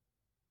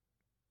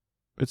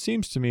it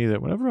seems to me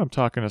that whenever I'm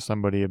talking to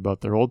somebody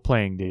about their old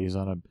playing days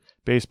on a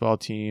baseball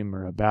team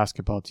or a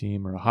basketball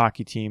team or a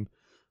hockey team,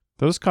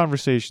 those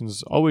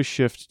conversations always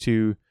shift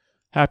to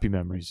happy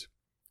memories,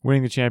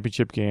 winning the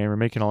championship game or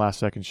making a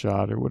last-second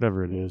shot or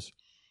whatever it is.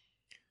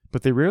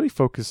 But they rarely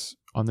focus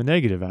on the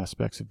negative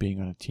aspects of being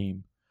on a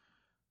team.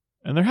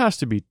 And there has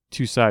to be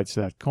two sides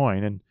to that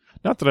coin. And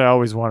not that I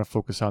always want to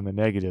focus on the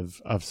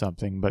negative of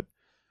something, but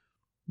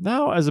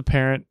now as a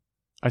parent,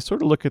 I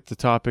sort of look at the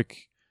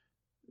topic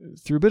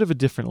through a bit of a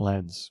different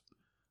lens.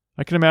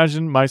 I can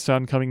imagine my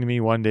son coming to me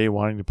one day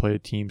wanting to play a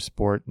team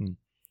sport and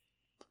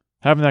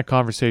having that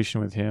conversation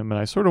with him, and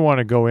I sort of want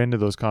to go into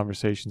those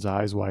conversations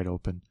eyes wide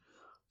open.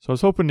 So I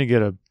was hoping to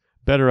get a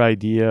better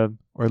idea,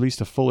 or at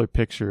least a fuller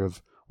picture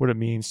of what it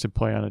means to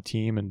play on a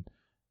team and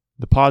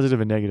the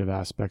positive and negative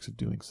aspects of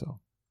doing so.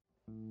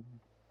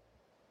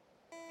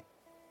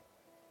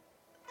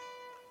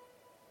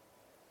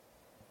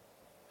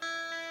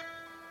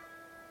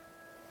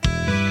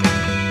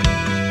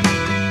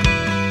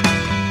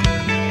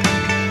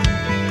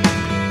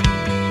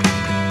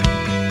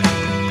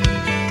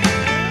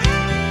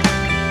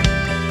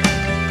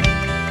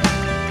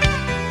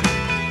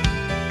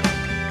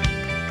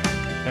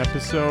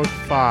 Episode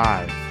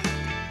 5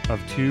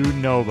 of Two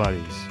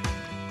Nobodies.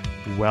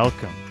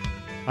 Welcome.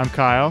 I'm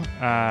Kyle.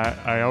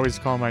 I always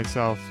call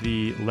myself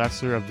the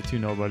lesser of the two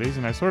nobodies,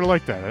 and I sort of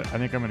like that. I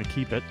think I'm going to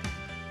keep it.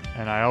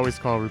 And I always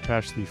call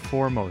Rupesh the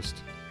foremost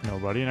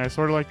nobody, and I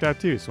sort of like that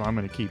too, so I'm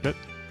going to keep it.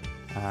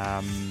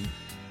 And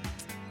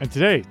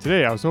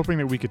today I was hoping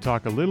that we could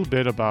talk a little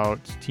bit about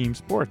team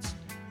sports.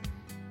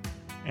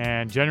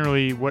 And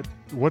generally,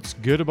 what's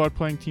good about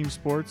playing team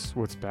sports,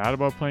 what's bad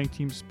about playing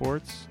team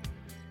sports,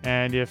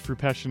 and if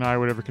Rupesh and I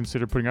would ever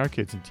consider putting our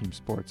kids in team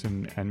sports,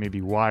 and maybe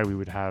why we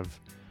would have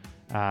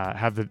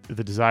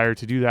the desire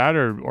to do that,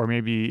 or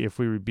maybe if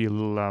we would be a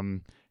little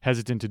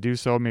hesitant to do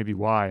so, maybe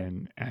why,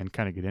 and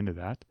kind of get into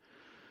that.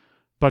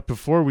 But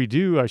before we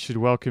do, I should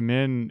welcome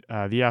in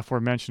the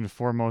aforementioned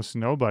foremost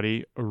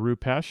nobody,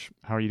 Rupesh.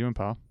 How are you doing,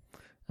 pal?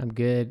 I'm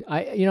good.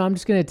 I'm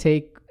just gonna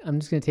take the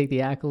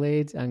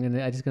accolades. I'm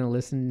just gonna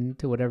listen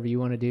to whatever you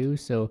want to do.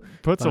 So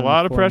puts a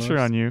lot of pressure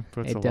on you.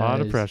 Puts a lot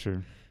of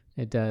pressure.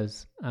 It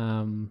does.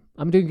 I'm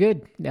doing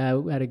good.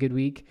 We had a good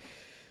week.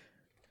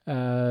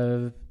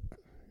 I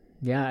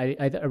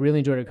really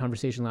enjoyed our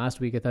conversation last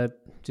week. I thought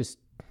just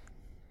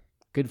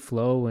good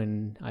flow,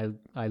 and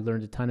I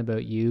learned a ton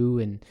about you,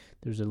 and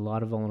there's a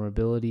lot of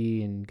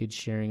vulnerability and good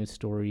sharing of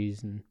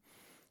stories, and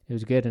it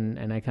was good.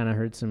 And I kind of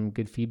heard some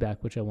good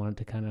feedback, which I wanted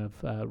to kind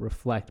of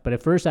reflect. But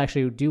at first,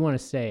 actually, I do want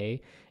to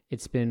say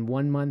it's been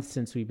 1 month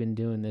since we've been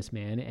doing this,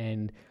 man,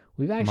 and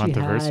we've actually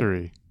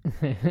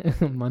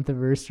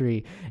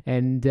month-iversary,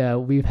 and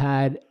we've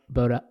had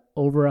about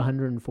over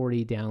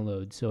 140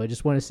 downloads. So I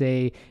just want to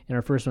say in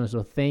our first one,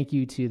 so thank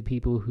you to the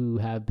people who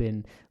have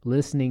been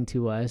listening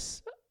to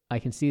us. I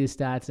can see the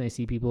stats, and I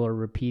see people are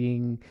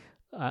repeating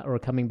or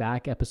coming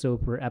back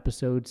episode per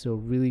episode. So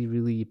really,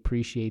 really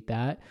appreciate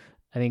that.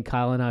 I think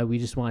Kyle and I, we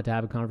just wanted to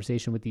have a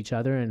conversation with each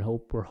other, and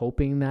we're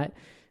hoping that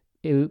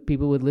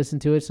people would listen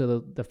to it. So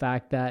the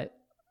fact that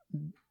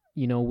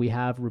we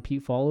have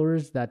repeat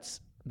followers,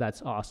 that's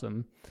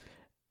awesome.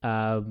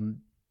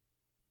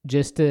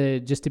 Just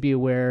to be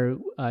aware,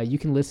 you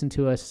can listen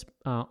to us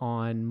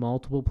on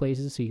multiple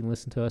places. So you can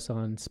listen to us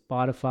on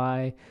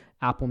Spotify,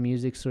 Apple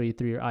Music, so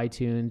through your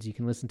iTunes. You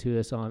can listen to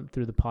us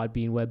through the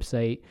Podbean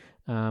website.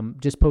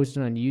 Just post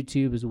it on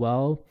YouTube as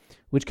well,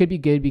 which could be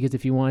good because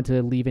if you want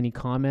to leave any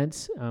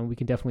comments, we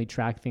can definitely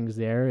track things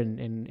there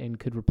and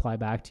could reply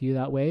back to you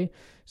that way.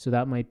 So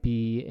that might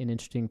be an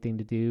interesting thing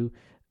to do.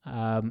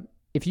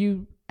 If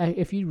you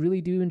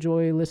really do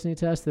enjoy listening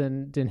to us,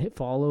 then hit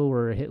follow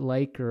or hit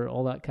like or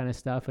all that kind of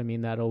stuff. I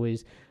mean, that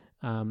always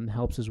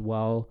helps as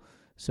well.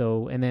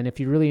 So, and then if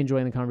you're really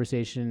enjoying the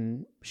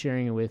conversation,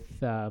 sharing it with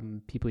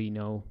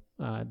people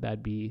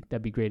that'd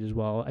be great as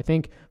well. I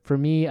think for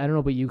me, I don't know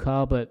about you,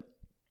 Kyle, but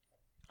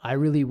I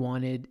really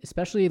wanted,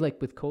 especially like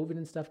with COVID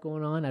and stuff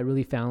going on, I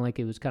really found like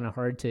it was kind of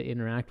hard to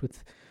interact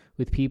with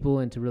people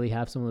and to really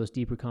have some of those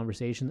deeper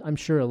conversations. I'm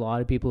sure a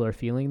lot of people are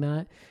feeling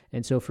that.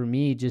 And so for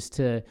me, just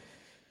to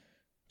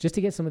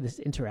get some of this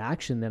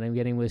interaction that I'm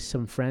getting with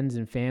some friends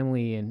and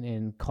family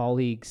and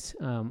colleagues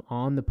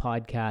on the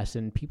podcast,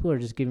 and people are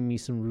just giving me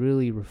some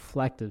really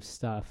reflective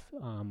stuff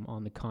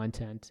on the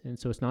content. And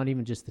so it's not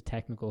even just the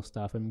technical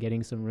stuff. I'm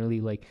getting some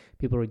really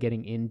people are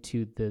getting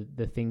into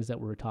the things that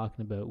we're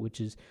talking about,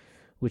 which is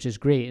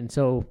great. And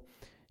so,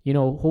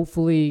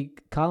 hopefully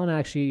Kyle and I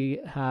actually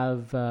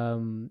have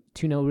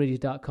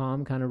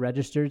twonobodies.com kind of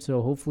registered.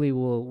 So hopefully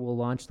we'll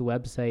launch the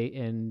website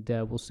and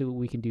we'll see what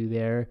we can do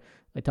there.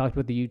 I talked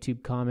about the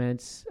YouTube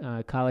comments.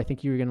 Kyle, I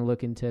think you were going to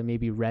look into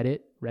maybe Reddit.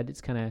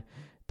 Reddit's kind of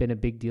been a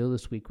big deal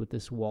this week with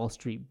this Wall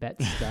Street bet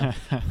stuff.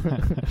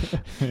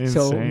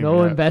 So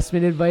no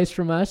investment advice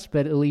from us,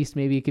 but at least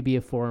maybe it could be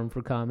a forum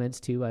for comments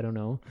too. I don't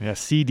know. Yeah,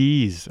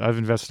 CDs. I've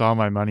invested all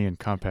my money in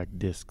compact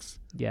discs.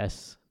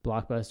 Yes.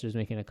 Blockbuster's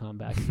making a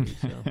comeback too,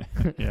 so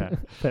yeah.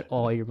 Put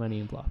all your money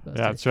in Blockbuster.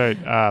 Yeah, that's right.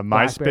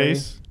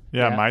 MySpace.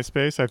 Yeah,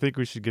 MySpace. I think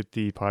we should get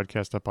the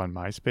podcast up on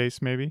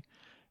MySpace maybe.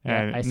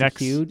 And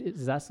ICQ,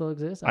 does that still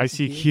exist?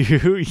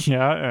 ICQ,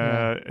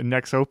 yeah.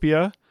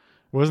 Nexopia,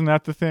 wasn't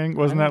that the thing?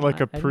 Wasn't that like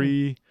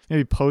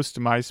maybe post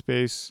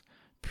MySpace,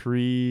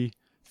 pre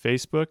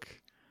Facebook?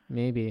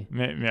 Maybe.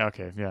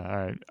 Okay, yeah, all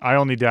right. I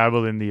only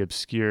dabbled in the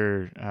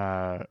obscure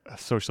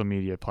social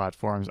media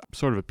platforms. I'm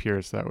sort of a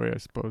purist that way, I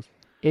suppose.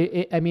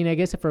 I mean, I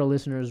guess if our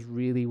listeners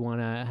really want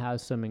to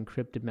have some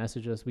encrypted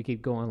messages, we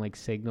could go on like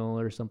Signal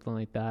or something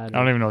like that. I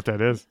don't even know what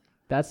that is.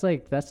 That's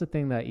the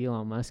thing that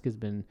Elon Musk has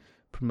been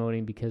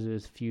promoting because of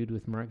his feud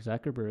with Mark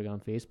Zuckerberg on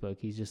Facebook.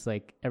 He's just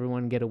like,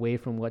 everyone get away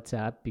from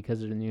WhatsApp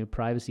because of the new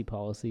privacy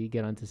policy,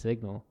 get onto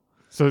Signal.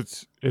 So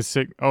it's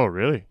oh,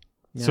 really?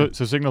 Yeah.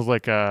 So Signal's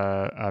like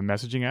a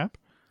messaging app?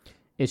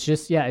 It's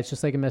just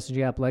like a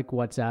messaging app like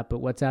WhatsApp, but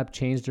WhatsApp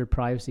changed their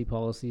privacy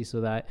policy so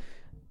that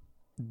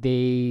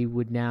they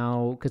would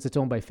now, because it's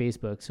owned by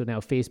Facebook, so now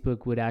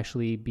Facebook would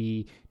actually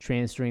be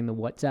transferring the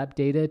WhatsApp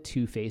data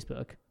to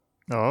Facebook.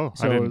 Oh,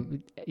 so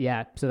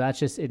yeah, so that's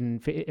just in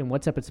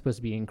WhatsApp. It's supposed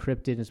to be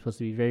encrypted. It's supposed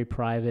to be very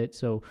private.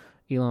 So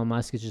Elon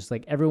Musk is just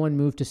like, everyone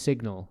moved to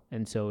Signal,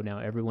 and so now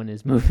everyone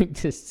is moving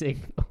to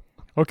Signal.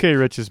 Okay,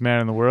 richest man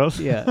in the world.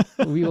 Yeah,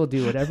 we will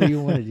do whatever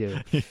you want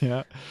to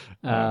do.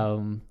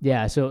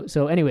 Yeah.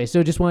 So anyway,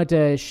 so just wanted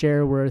to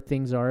share where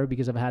things are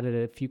because I've had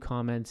a few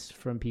comments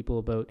from people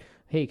about,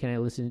 hey, do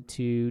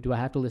I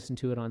have to listen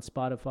to it on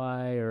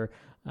Spotify, or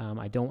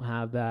I don't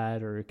have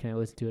that, or can I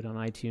listen to it on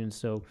iTunes?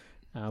 So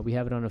we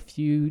have it on a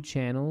few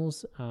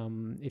channels.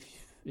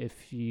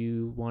 If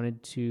you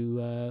wanted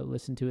to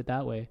listen to it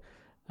that way.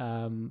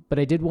 But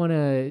I did want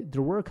to,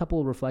 there were a couple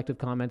of reflective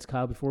comments,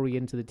 Kyle, before we get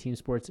into the team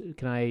sports.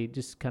 Can I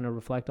just kind of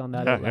reflect on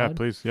that? Yeah,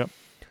 please. Yep.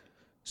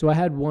 So I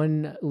had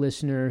one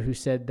listener who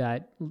said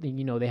that,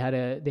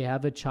 they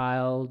have a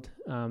child,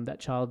 that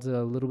child's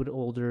a little bit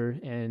older.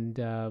 And,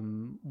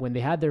 when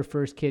they had their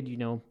first kid,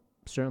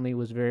 certainly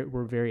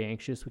were very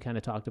anxious. We kind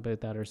of talked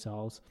about that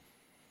ourselves.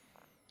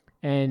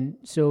 And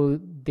so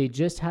they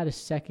just had a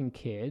second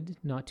kid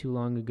not too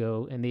long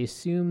ago, and they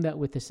assumed that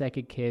with the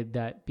second kid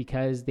that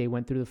because they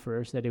went through the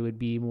first that it would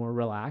be more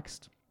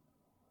relaxed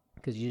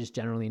because you just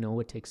generally know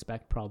what to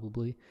expect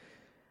probably.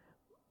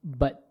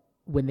 But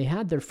when they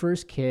had their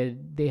first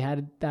kid, they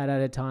had that at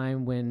a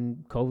time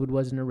when COVID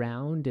wasn't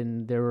around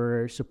and there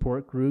were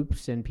support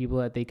groups and people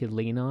that they could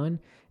lean on.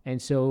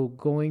 And so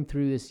going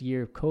through this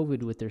year of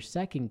COVID with their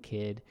second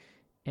kid,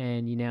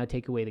 and you now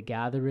take away the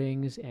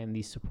gatherings and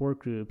these support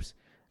groups,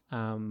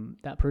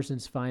 that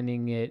person's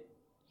finding it,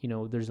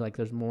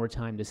 there's more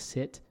time to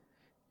sit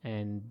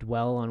and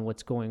dwell on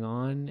what's going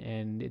on,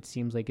 and it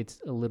seems like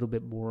it's a little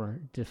bit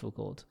more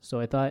difficult. So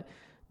I thought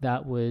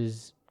that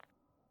was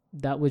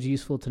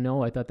useful to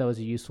know. I thought that was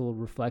a useful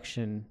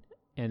reflection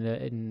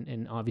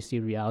and obviously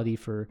a reality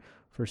for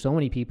so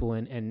many people,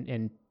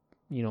 and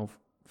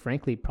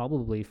frankly,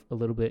 probably a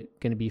little bit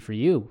going to be for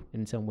you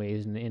in some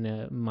ways in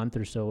a month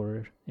or so,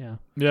 or yeah.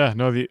 Yeah,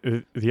 no,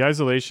 the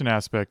isolation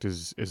aspect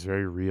is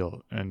very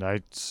real. And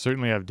I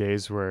certainly have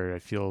days where I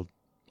feel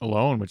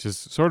alone, which is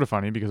sort of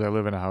funny because I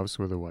live in a house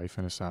with a wife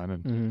and a son.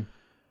 And,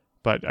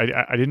 but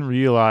I didn't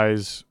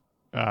realize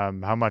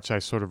how much I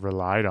sort of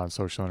relied on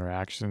social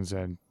interactions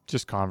and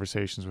just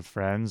conversations with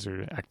friends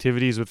or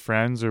activities with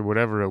friends or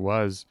whatever it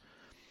was.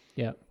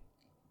 Yeah.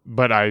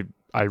 But I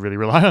really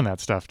rely on that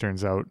stuff,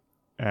 turns out.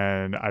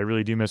 And I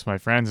really do miss my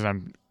friends.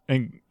 And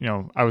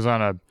I was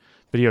on a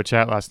video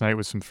chat last night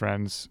with some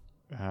friends.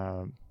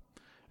 And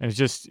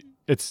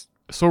it's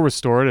so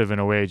restorative in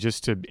a way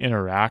just to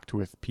interact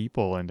with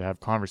people and to have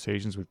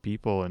conversations with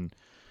people and,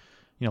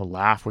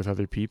 laugh with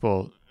other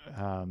people.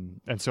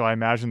 And so I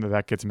imagine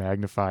that gets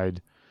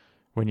magnified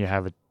when you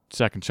have a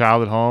second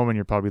child at home and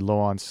you're probably low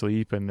on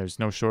sleep and there's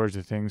no shortage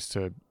of things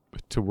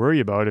to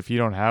worry about if you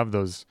don't have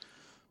those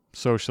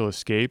social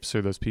escapes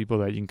or those people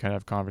that you can kind of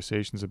have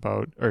conversations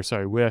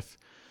with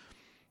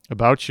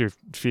about your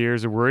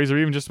fears or worries or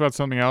even just about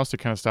something else to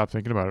kind of stop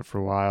thinking about it for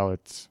a while.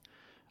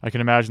 I can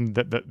imagine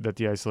that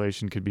the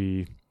isolation could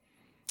be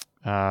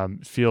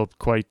feel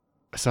quite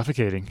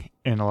suffocating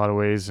in a lot of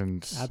ways,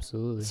 and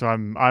absolutely. So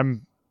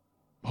I'm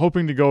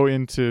hoping to go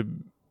into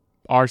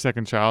our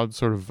second child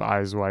sort of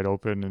eyes wide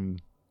open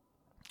and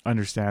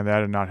understand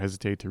that and not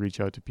hesitate to reach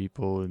out to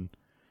people and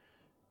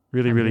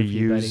really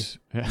use.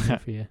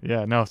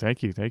 Yeah, no,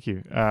 thank you.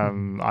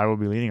 I will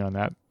be leaning on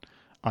that,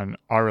 on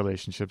our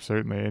relationship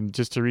certainly, and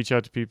just to reach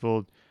out to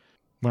people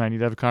when I need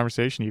to have a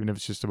conversation, even if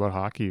it's just about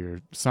hockey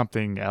or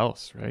something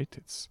else. Right?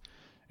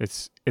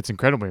 It's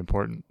incredibly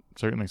important,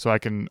 certainly. So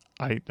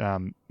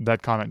that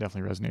comment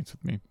definitely resonates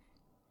with me.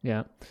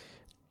 Yeah.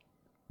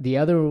 The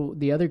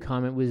other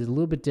comment was a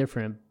little bit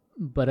different,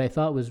 but I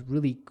thought was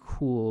really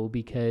cool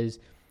because,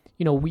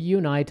 you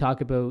and I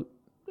talk about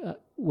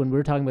when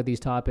we're talking about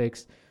these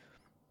topics.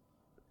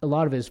 A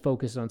lot of it is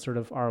focused on sort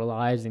of our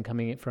lives and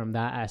coming from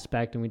that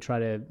aspect, and we try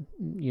to,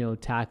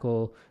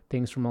 tackle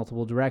things from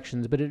multiple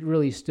directions, but it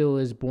really still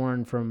is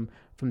born from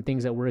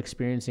things that we're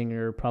experiencing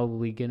or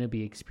probably going to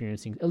be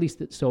experiencing, at least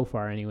so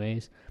far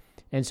anyways.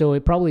 And so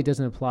it probably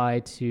doesn't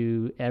apply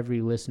to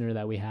every listener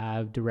that we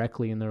have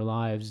directly in their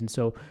lives. And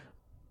so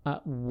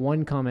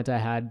one comment I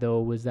had,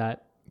 though, was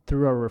that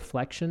through our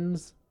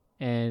reflections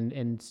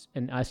and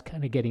us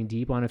kind of getting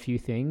deep on a few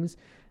things,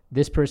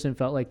 this person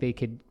felt like they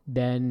could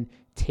then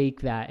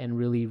take that and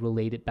really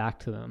relate it back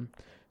to them.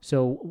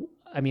 So,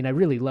 I mean, I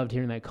really loved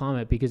hearing that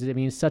comment because, I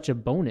mean, it's such a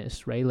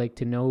bonus, right? Like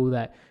to know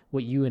that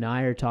what you and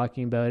I are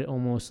talking about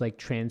almost like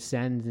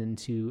transcends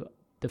into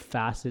the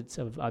facets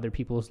of other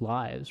people's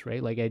lives,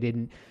 right? Like I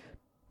didn't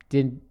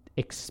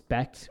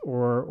expect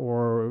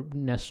or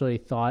necessarily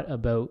thought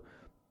about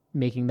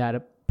making that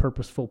a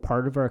purposeful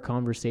part of our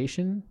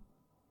conversation.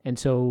 And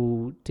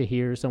so to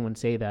hear someone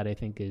say that, I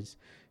think is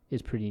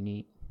pretty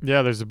neat.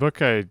 Yeah, there's a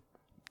book I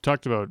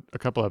talked about a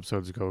couple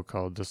episodes ago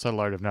called The Subtle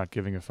Art of Not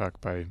Giving a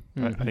Fuck by,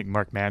 I think,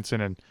 Mark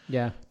Manson. And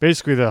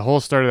basically the whole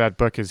start of that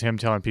book is him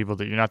telling people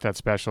that you're not that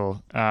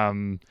special,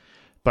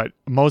 but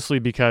mostly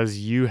because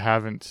you're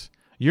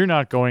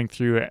not going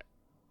through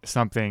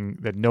something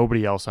that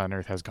nobody else on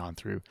earth has gone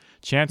through.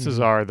 Chances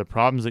are the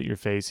problems that you're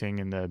facing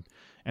and the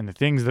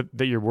things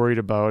that you're worried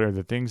about or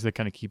the things that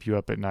kind of keep you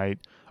up at night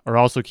are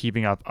also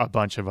keeping up a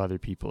bunch of other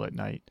people at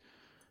night.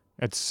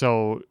 It's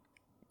so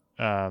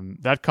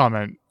that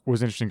comment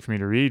was interesting for me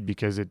to read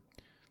because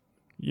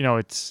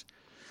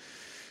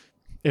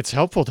it's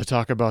helpful to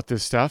talk about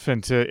this stuff,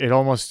 and it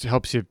almost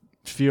helps you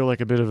feel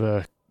like a bit of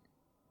a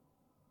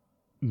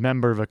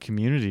member of a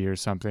community or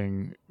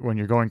something when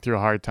you're going through a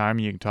hard time.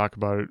 You can talk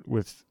about it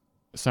with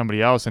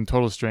somebody else, and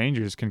total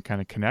strangers can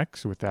kind of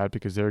connect with that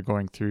because they're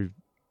going through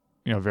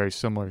a very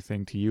similar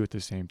thing to you at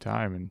the same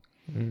time. And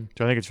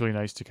so I think it's really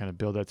nice to kind of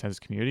build that sense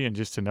of community and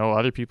just to know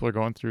other people are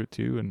going through it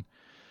too. And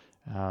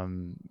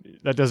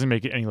that doesn't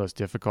make it any less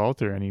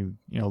difficult or any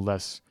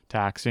less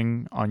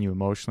taxing on you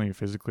emotionally or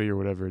physically or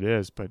whatever it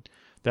is, but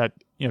that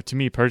to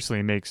me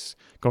personally makes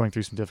going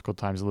through some difficult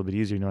times a little bit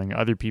easier, knowing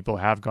other people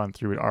have gone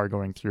through it, are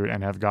going through it,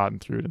 and have gotten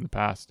through it in the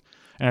past.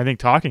 And I think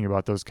talking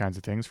about those kinds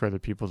of things for other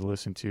people to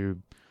listen to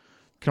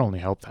can only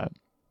help that.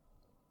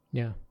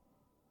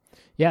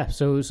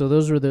 So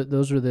those were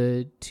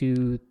the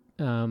two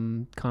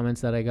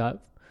comments that I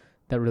got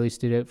that really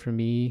stood out for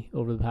me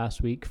over the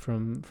past week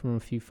from a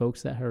few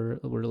folks that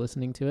were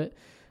listening to it.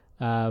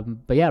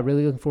 But yeah,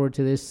 really looking forward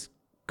to this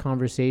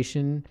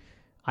conversation.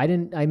 I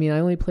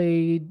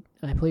played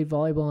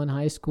volleyball in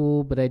high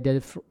school, but I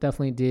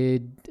definitely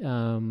did.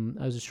 I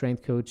was a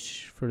strength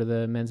coach for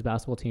the men's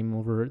basketball team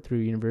over through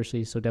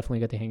university, so definitely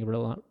got to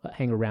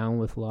hang around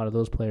with a lot of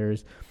those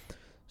players.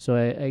 So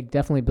I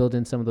definitely build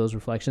in some of those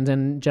reflections,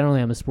 and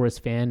generally I'm a sports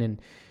fan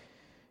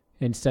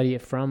and study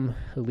it from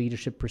a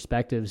leadership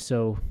perspective.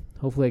 So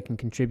hopefully I can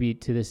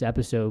contribute to this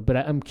episode. But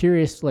I'm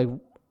curious, like,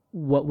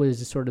 what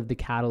was sort of the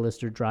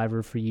catalyst or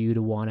driver for you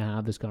to want to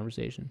have this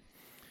conversation?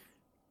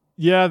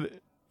 Yeah,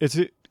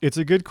 it's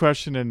a good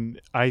question,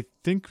 and I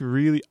think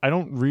I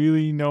don't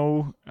really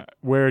know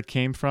where it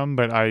came from,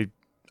 but I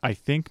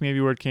think maybe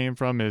where it came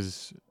from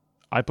is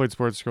I played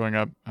sports growing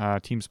up,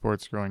 team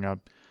sports growing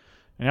up,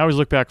 and I always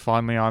look back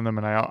fondly on them,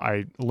 and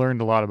I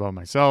learned a lot about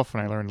myself,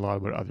 and I learned a lot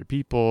about other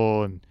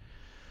people, and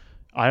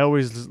I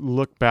always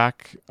look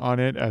back on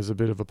it as a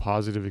bit of a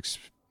positive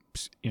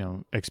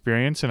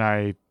experience,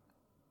 and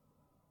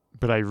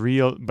but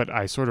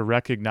I sort of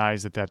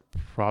recognize that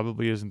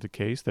probably isn't the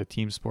case, that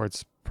team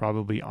sports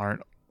probably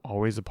aren't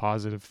always a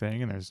positive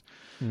thing, and there's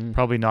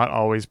probably not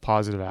always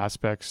positive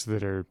aspects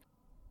that are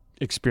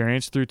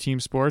experienced through team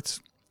sports.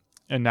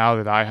 And now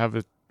that I have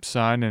a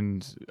son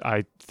and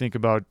I think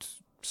about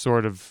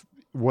sort of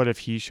what if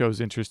he shows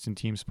interest in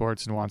team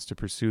sports and wants to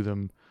pursue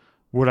them,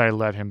 would I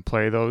let him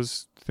play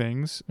those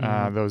things,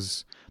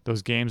 those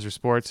games or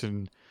sports,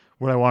 and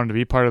would I want him to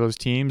be part of those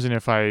teams? And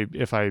if I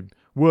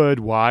would,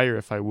 why? Or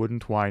if I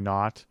wouldn't, why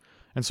not?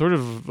 And sort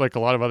of like a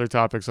lot of other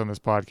topics on this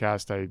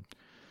podcast,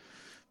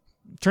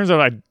 turns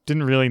out I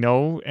didn't really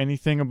know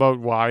anything about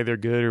why they're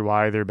good or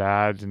why they're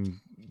bad. And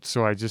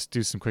so I just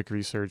do some quick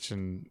research,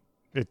 and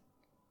it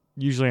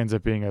usually ends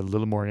up being a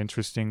little more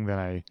interesting than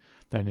I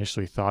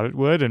initially thought it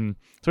would. And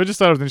so I just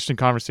thought it was an interesting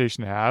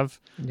conversation to have.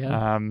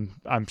 Yeah.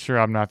 I'm sure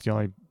I'm not the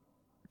only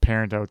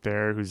parent out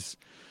there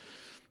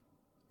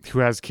who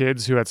has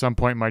kids who at some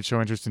point might show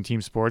interest in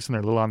team sports, and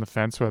they're a little on the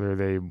fence whether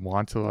they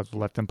want to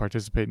let them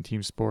participate in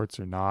team sports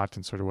or not,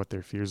 and sort of what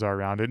their fears are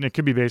around it. And it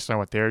could be based on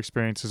what their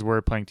experiences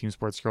were playing team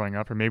sports growing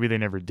up, or maybe they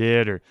never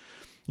did, or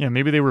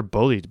maybe they were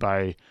bullied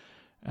by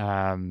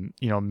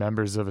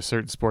members of a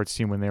certain sports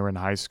team when they were in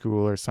high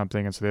school or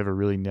something, and so they have a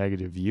really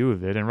negative view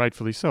of it, and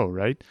rightfully so,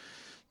 right?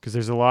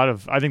 Because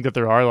I think that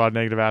there are a lot of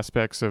negative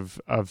aspects of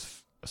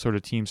sort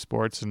of team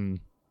sports,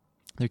 and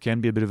there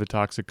can be a bit of a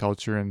toxic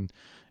culture in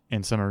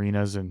some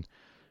arenas, and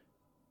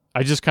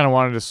I just kind of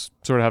wanted to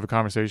sort of have a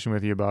conversation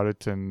with you about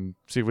it and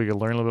see if we could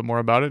learn a little bit more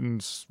about it, and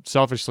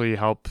selfishly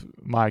help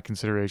my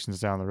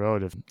considerations down the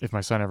road if my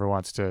son ever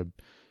wants to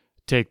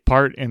take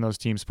part in those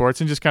team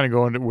sports, and just kind of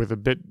go into with a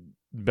bit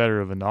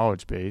better of a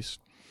knowledge base.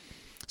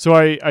 So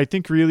I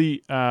think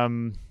really how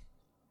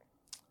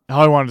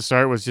I wanted to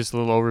start was just a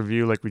little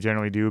overview, like we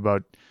generally do,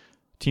 about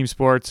team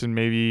sports and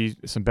maybe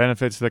some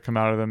benefits that come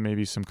out of them,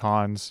 maybe some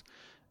cons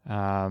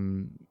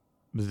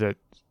that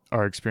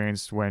are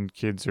experienced when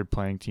kids are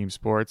playing team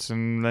sports,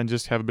 and then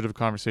just have a bit of a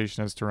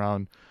conversation as to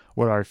around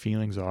what our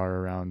feelings are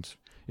around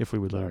if we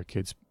would let our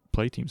kids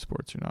play team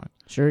sports or not.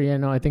 Sure. Yeah.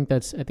 No, I think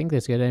that's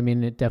good. I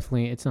mean,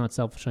 it's not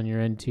selfish on your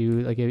end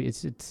too. Like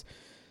it's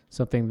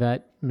something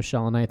that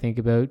Michelle and I think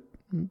about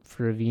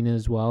for Avina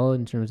as well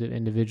in terms of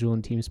individual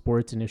and team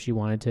sports, and if she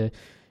wanted to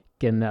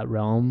get in that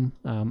realm.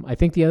 I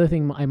think the other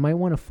thing I might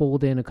want to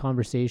fold in a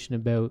conversation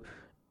about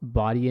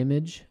body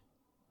image,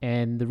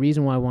 and the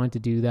reason why I wanted to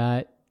do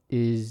that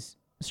is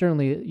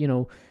certainly,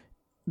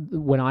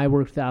 when I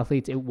worked with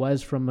athletes, it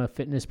was from a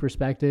fitness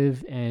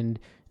perspective and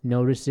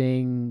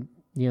noticing,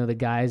 the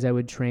guys I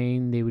would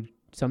train, they would,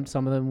 some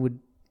of them would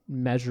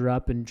measure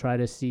up and try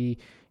to see,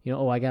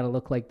 I got to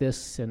look like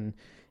this, and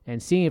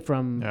seeing it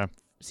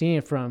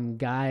from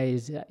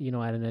guys, at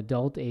an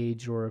adult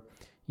age or,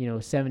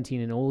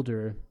 17 and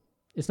older,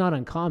 it's not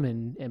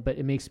uncommon, but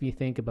it makes me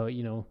think about,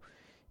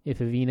 if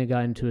Avina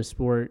got into a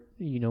sport,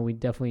 we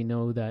definitely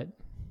know that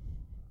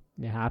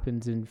it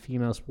happens in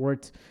female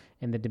sports,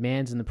 and the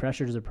demands and the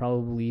pressures are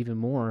probably even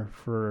more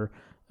for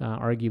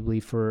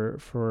arguably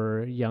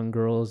for young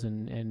girls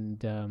and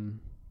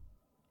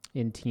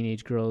in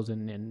teenage girls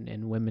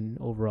and women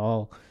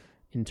overall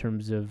in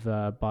terms of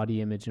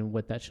body image and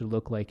what that should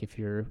look like if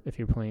you're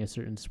playing a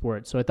certain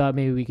sport. So I thought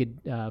maybe we could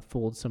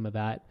fold some of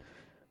that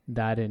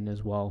in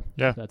as well.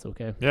 Yeah, if that's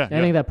okay. Yeah, I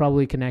think that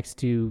probably connects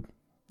to,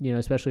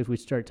 especially if we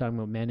start talking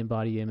about men and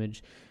body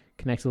image,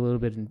 connects a little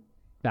bit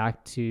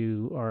back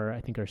to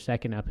our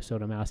second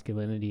episode on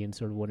masculinity and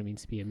sort of what it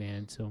means to be a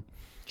man. So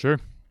sure.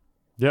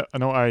 Yeah,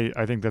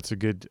 I think that's a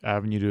good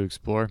avenue to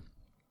explore.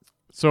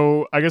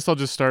 So I guess I'll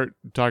just start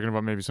talking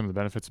about maybe some of the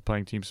benefits of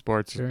playing team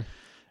sports. Sure.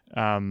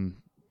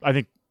 I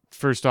think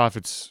first off,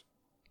 it's,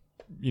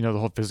 the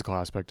whole physical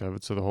aspect of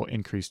it. So the whole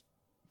increased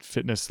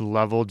fitness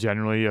level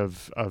generally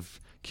of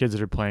kids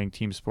that are playing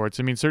team sports.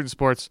 I mean, certain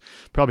sports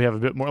probably have a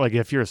bit more, like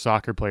if you're a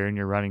soccer player and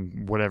you're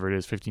running whatever it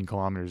is, 15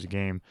 kilometers a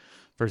game,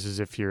 versus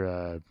if you're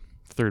a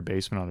third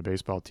baseman on a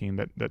baseball team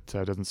that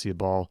doesn't see a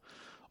ball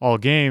all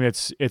game,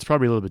 it's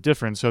probably a little bit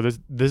different. So this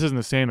isn't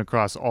the same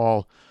across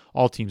all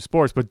team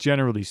sports, but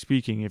generally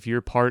speaking, if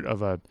you're part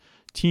of a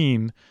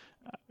team,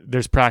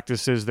 there's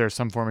practices, there's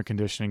some form of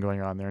conditioning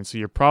going on there. And so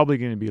you're probably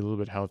going to be a little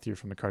bit healthier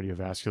from a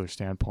cardiovascular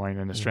standpoint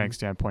and a strength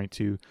standpoint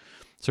too.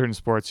 Certain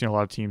sports, a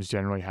lot of teams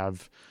generally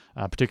have,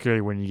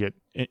 particularly when you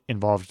get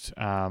involved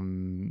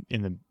in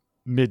the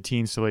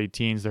mid-teens to late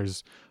teens,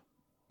 there's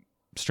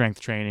strength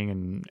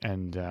training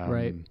and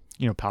right.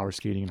 Power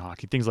skating and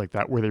hockey, things like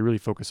that, where they really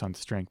focus on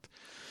strength.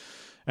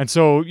 And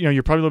so,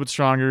 you're probably a little bit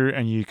stronger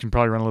and you can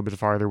probably run a little bit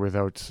farther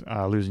without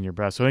losing your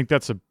breath. So I think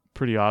that's a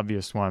pretty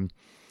obvious one.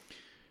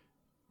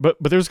 But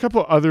there's a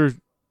couple other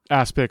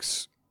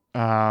aspects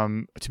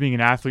to being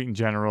an athlete in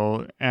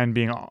general and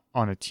being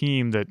on a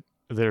team that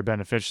are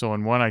beneficial.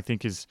 And one I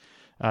think is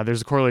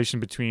there's a correlation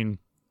between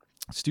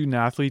student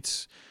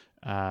athletes.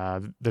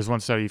 There's one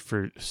study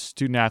for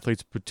student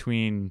athletes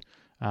between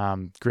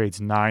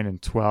grades 9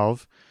 and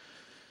 12.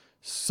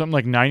 Something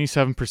like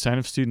 97%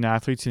 of student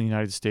athletes in the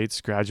United States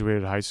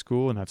graduated high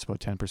school, and that's about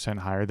 10%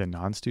 higher than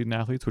non-student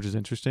athletes, which is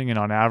interesting. And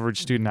on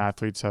average, student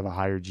athletes have a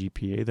higher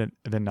GPA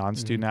than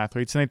non-student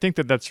athletes. And I think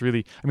that's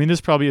really,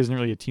 this probably isn't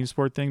really a team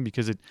sport thing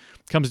because it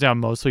comes down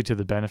mostly to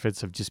the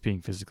benefits of just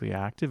being physically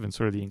active and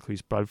sort of the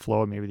increased blood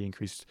flow and maybe the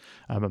increased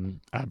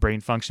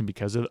brain function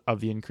because of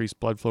the increased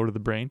blood flow to the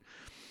brain.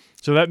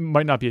 So that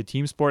might not be a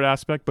team sport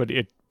aspect, but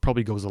it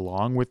probably goes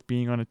along with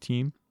being on a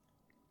team.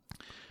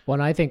 Well,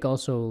 and I think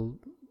also,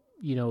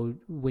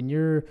 when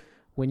you're,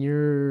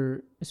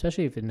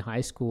 especially if in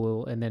high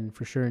school and then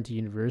for sure into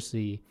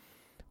university,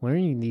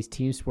 learning these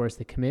team sports,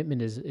 the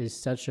commitment is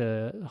such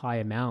a high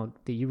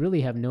amount that you really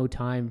have no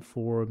time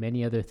for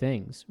many other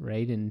things,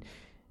 right?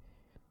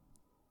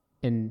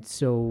 And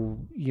so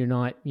you're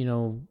not,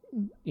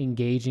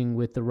 engaging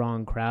with the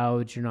wrong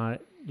crowds. You're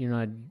not,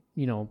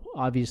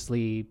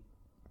 obviously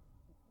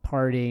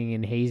partying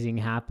and hazing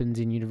happens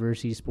in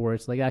university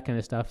sports, like that kind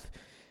of stuff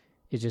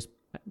is just,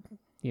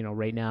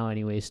 right now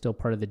anyway, is still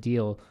part of the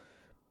deal.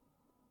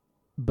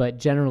 But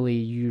generally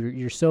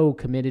you're so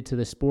committed to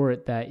the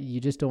sport that you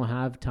just don't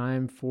have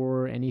time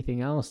for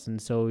anything else.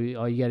 And so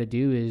all you got to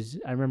do is,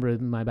 I remember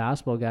my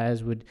basketball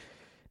guys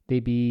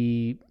they'd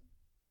be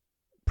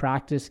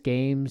practice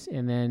games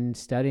and then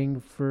studying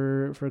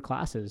for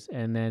classes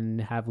and then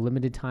have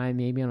limited time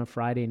maybe on a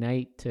Friday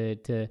night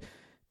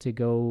to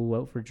go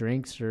out for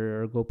drinks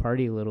or go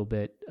party a little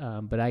bit.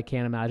 But I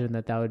can't imagine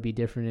that would be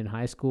different in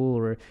high school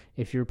or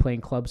if you're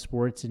playing club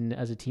sports and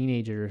as a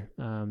teenager,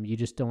 you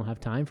just don't have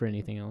time for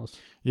anything else.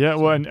 Yeah,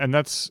 well, and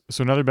that's,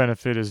 so another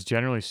benefit is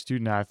generally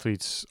student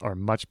athletes are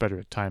much better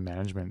at time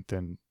management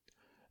than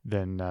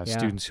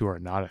students who are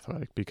not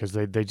athletic because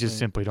they just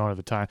simply don't have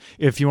the time.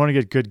 If you want to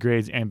get good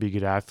grades and be a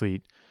good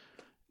athlete,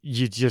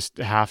 you just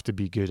have to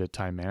be good at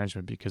time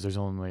management because there's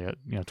only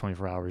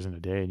 24 hours in a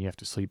day and you have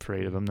to sleep for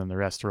 8 of them. Then the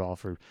rest are all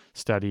for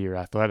study or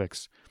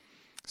athletics.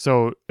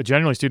 So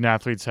generally student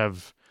athletes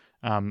have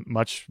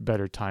much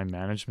better time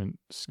management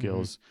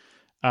skills.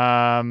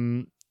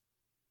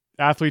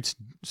 Athletes,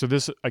 so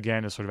this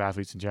again is sort of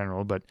athletes in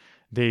general, but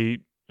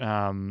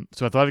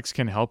so athletics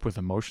can help with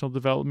emotional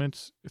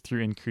development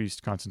through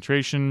increased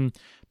concentration,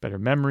 better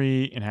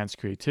memory, enhanced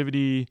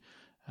creativity,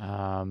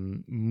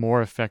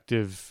 more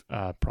effective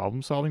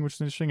problem solving, which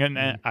is interesting.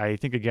 And I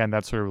think, again,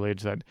 that's sort of related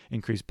to that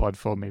increased blood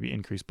flow, maybe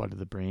increased blood to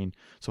the brain,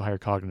 so higher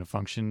cognitive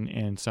function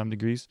in some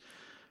degrees.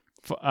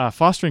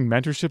 Fostering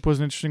mentorship was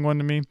an interesting one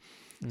to me.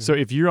 So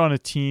if you're on a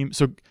team,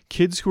 so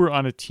kids who are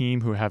on a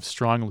team who have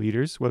strong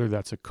leaders, whether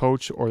that's a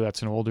coach or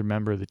that's an older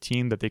member of the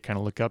team that they kind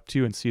of look up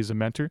to and see as a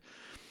mentor,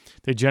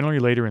 they generally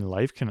later in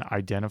life can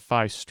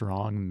identify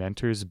strong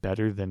mentors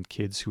better than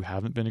kids who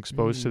haven't been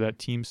exposed to that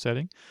team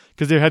setting,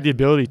 because they've had the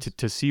ability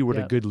to see what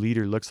a good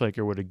leader looks like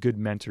or what a good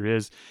mentor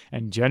is.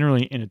 And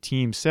generally in a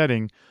team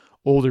setting,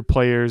 older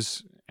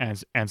players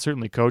and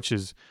certainly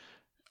coaches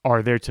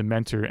are there to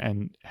mentor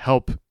and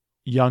help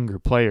younger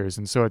players.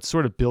 And so it's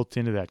sort of built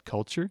into that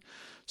culture.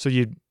 So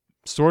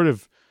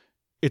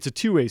it's a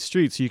two-way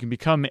street. So you can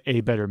become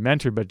a better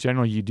mentor, but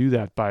generally you do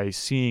that by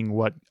seeing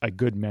what a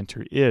good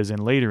mentor is. And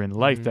later in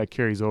life, that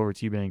carries over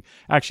to you being,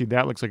 actually,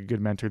 that looks like a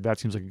good mentor. That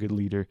seems like a good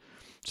leader.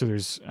 So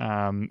there's,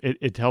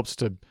 it helps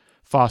to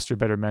foster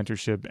better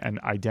mentorship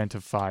and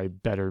identify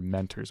better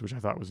mentors, which I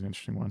thought was an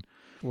interesting one.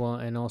 Well,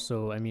 and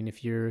also, I mean,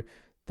 if you're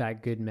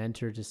that good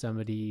mentor to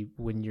somebody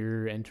when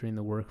you're entering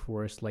the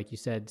workforce, like you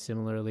said,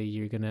 similarly,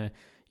 you're gonna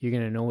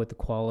know what the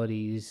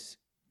qualities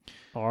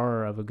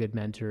are of a good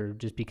mentor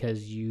just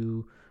because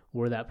you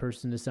were that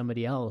person to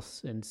somebody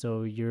else. And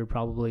so you're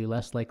probably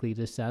less likely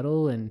to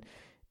settle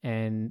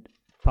and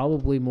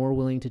probably more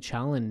willing to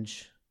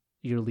challenge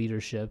your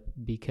leadership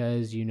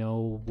because you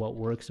know what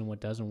works and what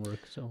doesn't work.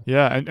 So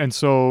and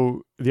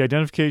so the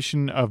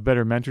identification of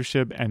better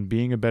mentorship and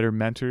being a better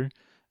mentor.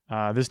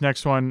 This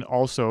next one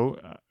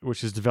also,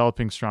 which is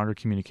developing stronger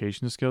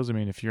communication skills. I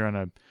mean, if you're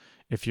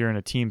in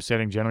a team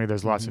setting, generally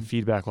there's lots of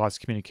feedback, lots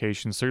of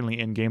communication, certainly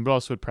in game, but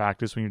also at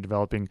practice when you're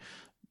developing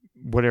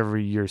whatever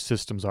your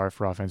systems are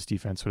for offense,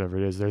 defense, whatever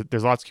it is.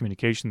 There's lots of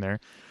communication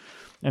there.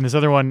 And this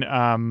other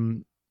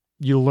one,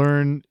 you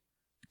learn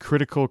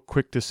critical,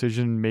 quick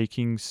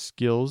decision-making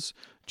skills,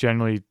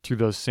 generally through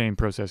those same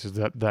processes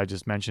that I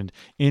just mentioned.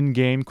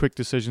 In-game, quick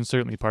decisions,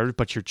 certainly part of it,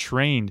 but you're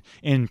trained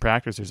in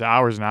practice. There's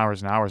hours and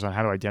hours and hours on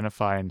how to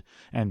identify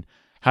and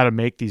how to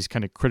make these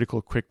kind of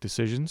critical, quick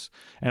decisions.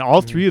 And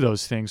all three of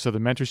those things, so the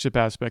mentorship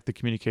aspect, the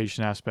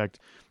communication aspect,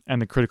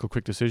 and the critical,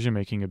 quick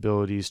decision-making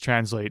abilities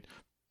translate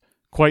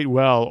quite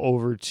well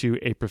over to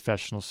a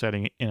professional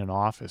setting in an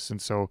office. And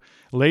so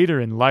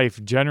later in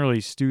life,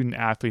 generally student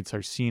athletes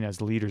are seen as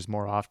leaders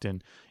more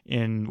often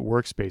in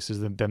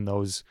workspaces than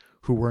those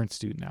who weren't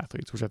student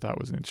athletes, which I thought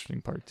was an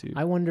interesting part too.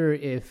 I wonder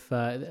if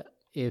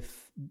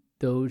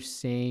those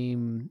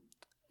same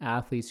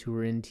athletes who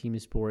were in team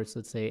sports,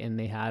 let's say, and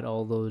they had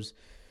all those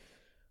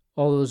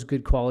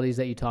good qualities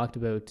that you talked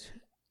about,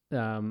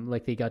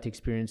 like they got to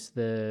experience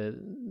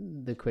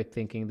the quick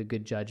thinking, the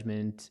good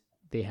judgment,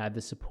 they had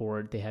the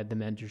support, they had the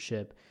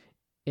mentorship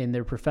in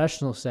their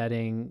professional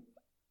setting.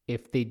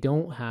 If they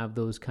don't have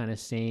those kind of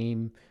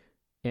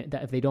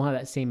if they don't have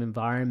that same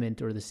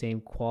environment or the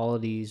same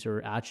qualities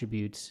or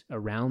attributes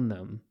around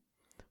them,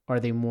 are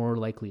they more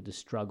likely to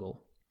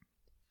struggle?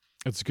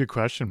 It's a good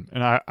question.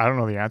 And I don't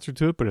know the answer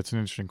to it, but it's an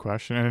interesting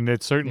question. And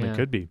it certainly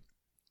could be.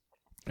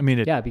 I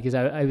mean, because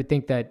I would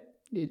think that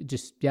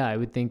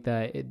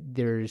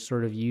they're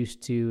sort of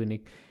used to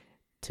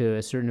to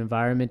a certain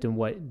environment and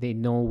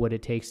what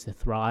it takes to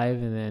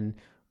thrive. And then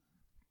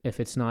if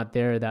it's not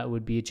there, that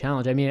would be a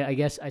challenge. I mean,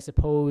 I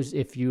suppose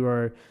if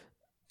you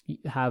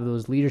have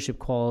those leadership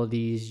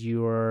qualities,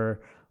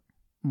 you're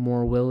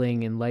more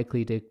willing and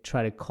likely to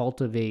try to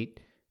cultivate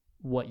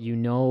what you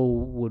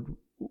know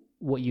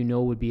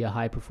would be a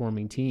high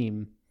performing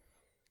team.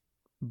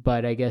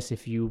 But I guess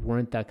if you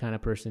weren't that kind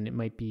of person,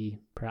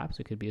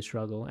 perhaps it could be a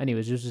struggle.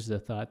 Anyways, there's just a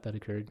thought that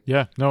occurred.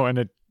 Yeah, no, and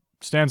it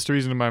stands to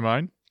reason in my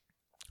mind.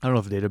 I don't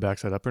know if the data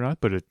backs that up or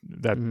not, but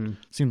that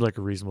seems like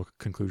a reasonable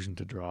conclusion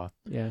to draw.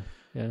 Yeah.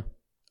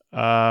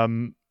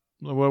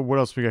 What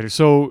else we got here?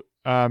 So,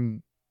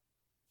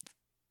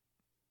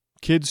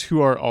 kids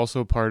who are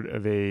also part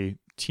of a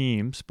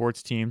team,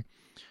 sports team,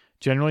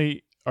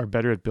 generally are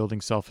better at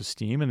building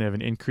self-esteem, and they have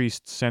an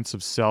increased sense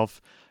of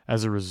self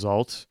as a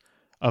result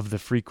of the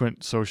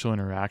frequent social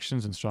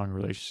interactions and strong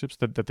relationships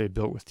that they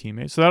built with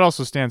teammates. So that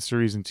also stands to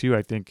reason too,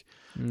 I think,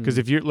 because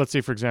if let's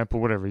say, for example,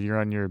 you're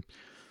on your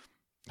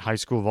high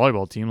school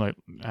volleyball team,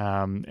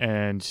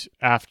 and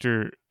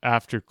after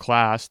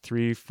class,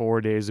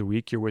 3-4 days a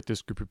week, you're with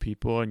this group of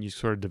people and you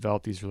sort of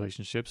develop these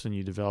relationships and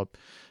you develop,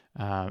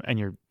 and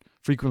you're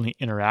frequently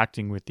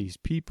interacting with these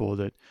people,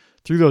 that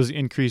through those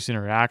increased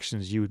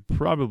interactions, you would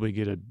probably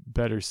get a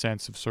better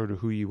sense of sort of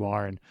who you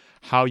are and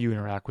how you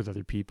interact with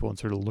other people and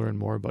sort of learn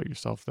more about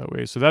yourself that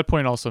way. So that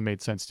point also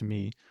made sense to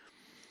me.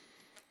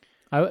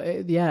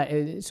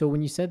 So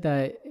when you said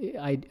that,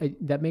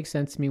 that makes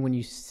sense to me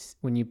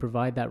when you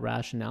provide that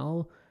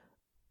rationale.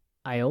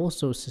 I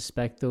also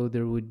suspect, though,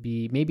 there would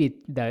be, maybe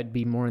that'd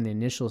be more on the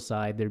initial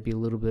side. There'd be a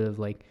little bit of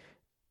like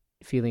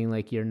feeling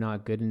like you're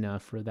not good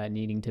enough, or that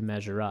needing to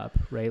measure up,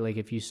 right? Like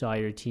if you saw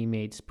your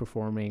teammates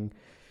performing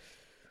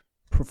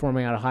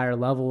at a higher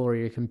level, or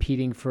you're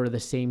competing for the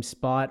same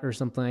spot or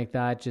something like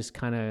that, just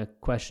kind of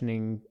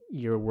questioning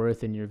your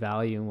worth and your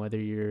value and whether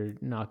you're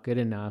not good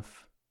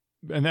enough.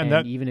 And then And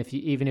that, even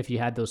if you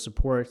had those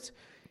supports,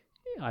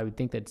 I would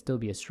think that'd still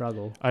be a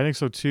struggle. I think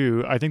so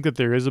too. I think that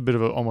there is a bit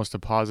of almost a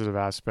positive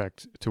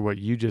aspect to what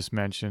you just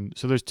mentioned.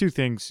 So there's two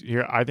things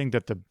here. I think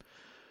that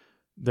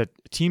that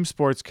team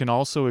sports can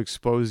also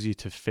expose you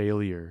to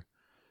failure,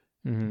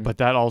 Mm-hmm. but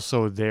that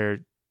also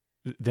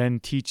then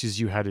teaches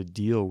you how to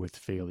deal with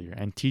failure,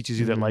 and teaches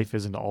you that Mhm. life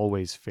isn't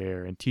always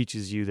fair, and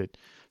teaches you that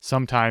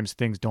sometimes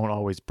things don't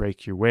always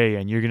break your way,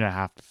 and you're going to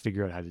have to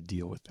figure out how to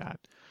deal with that.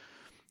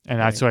 And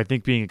Right. so I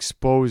think being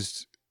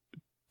exposed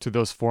to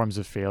those forms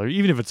of failure,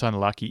 even if it's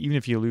unlucky, even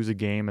if you lose a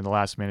game in the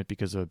last minute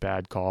because of a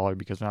bad call or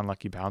because of an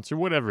unlucky bounce or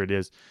whatever it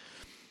is,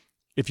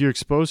 if you're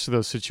exposed to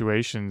those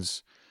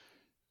situations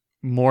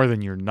more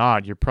than you're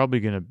not, you're probably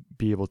going to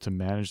be able to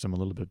manage them a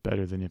little bit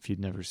better than if you'd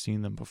never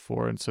seen them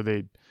before. And so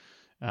there's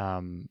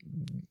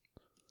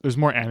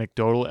more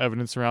anecdotal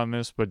evidence around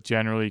this, but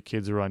generally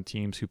kids who are on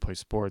teams who play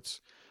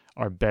sports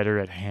are better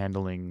at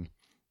handling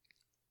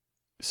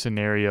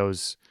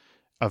scenarios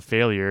of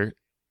failure,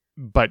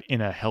 but in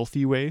a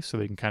healthy way, so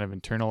they can kind of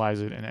internalize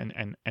it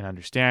and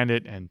understand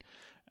it and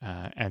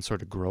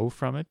sort of grow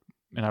from it.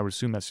 And I would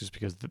assume that's just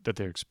because that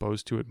they're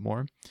exposed to it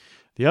more.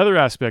 The other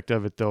aspect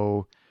of it,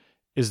 though,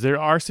 is there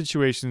are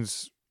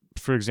situations,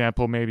 for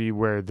example, maybe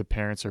where the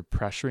parents are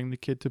pressuring the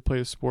kid to play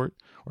a sport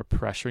or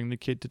pressuring the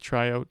kid to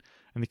try out,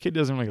 and the kid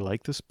doesn't really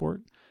like the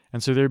sport.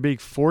 And so they're being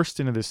forced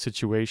into this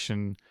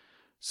situation.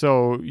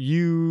 So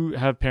you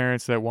have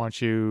parents that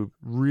want you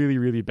really,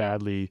 really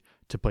badly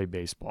to play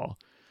baseball.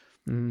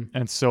 Mm-hmm.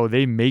 And so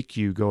they make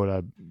you go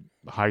to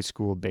high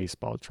school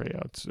baseball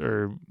tryouts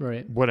or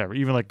Right. whatever,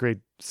 even like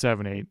grade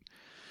 7, 8,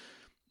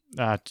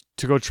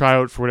 to go try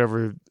out for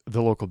whatever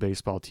the local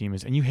baseball team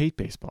is. And you hate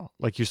baseball.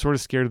 Like you're sort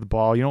of scared of the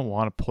ball. You don't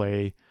want to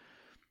play.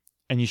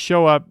 And you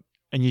show up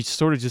and you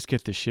sort of just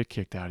get the shit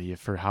kicked out of you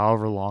for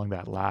however long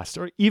that lasts,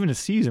 or even a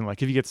season.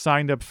 Like if you get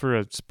signed up for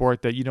a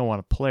sport that you don't want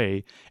to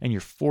play and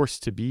you're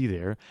forced to be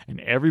there and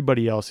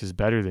everybody else is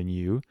better than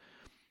you,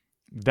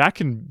 that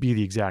can be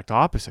the exact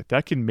opposite.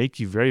 That can make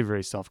you very,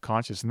 very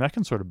self-conscious, and that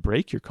can sort of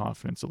break your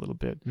confidence a little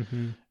bit.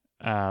 Mm-hmm.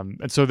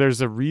 And so there's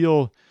a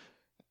real,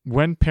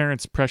 when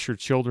parents pressure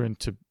children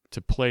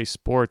to play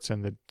sports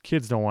and the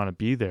kids don't want to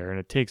be there and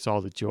it takes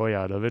all the joy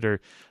out of it, or,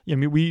 I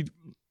mean, we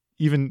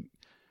even,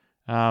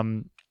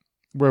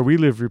 where we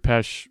live,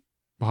 Rupesh,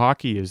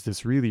 hockey is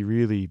this really,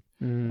 really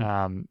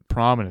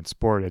prominent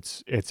sport.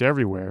 It's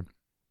everywhere.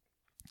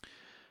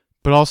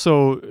 But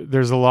also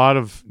there's a lot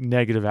of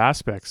negative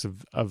aspects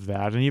of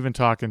that. And even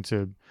talking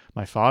to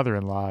my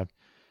father-in-law,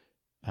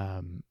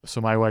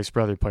 so my wife's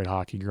brother played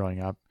hockey growing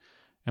up,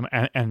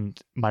 and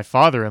my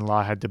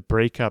father-in-law had to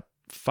break up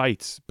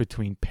fights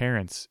between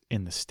parents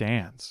in the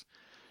stands.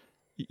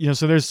 You know,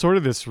 so there's sort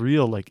of this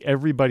real, like,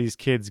 everybody's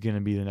kid's going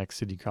to be the next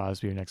Sidney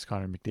Crosby or next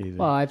Connor McDavid.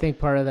 Well, I think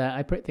part of that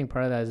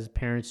is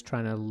parents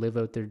trying to live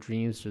out their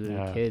dreams for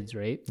their kids,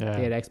 right? Yeah.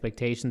 They had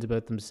expectations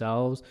about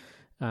themselves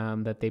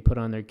that they put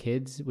on their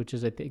kids, which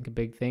is, I think, a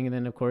big thing. And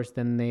then, of course,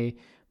 then they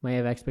might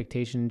have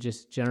expectations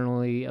just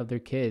generally of their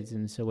kids.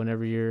 And so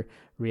whenever your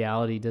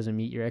reality doesn't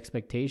meet your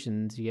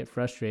expectations, you get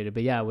frustrated.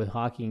 But yeah, with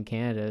hockey in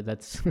Canada,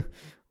 that's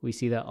we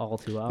see that all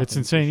too often. It's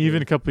insane. Sure.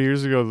 Even a couple of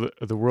years ago,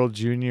 the World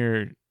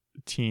Junior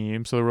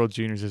team, so the World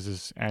Juniors is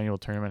this annual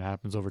tournament,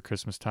 happens over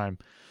Christmas time.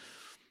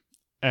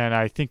 And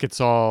I think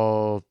it's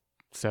all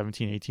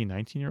 17, 18,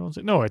 19-year-olds.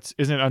 No, isn't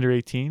it under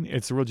 18?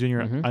 It's the World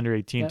Junior under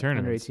 18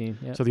 tournament. Under 18,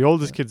 yeah. So the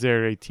oldest kids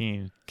there are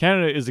 18.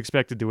 Canada is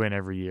expected to win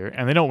every year,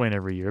 and they don't win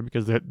every year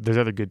because there's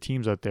other good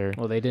teams out there.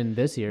 Well, they didn't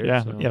this year.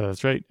 Yeah, so. yeah,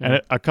 that's right. Yeah.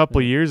 And a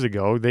couple years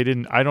ago, they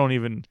didn't.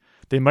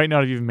 They might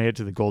not have even made it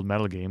to the gold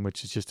medal game,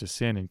 which is just a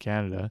sin in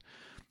Canada.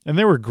 And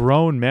there were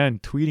grown men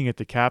tweeting at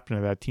the captain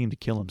of that team to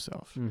kill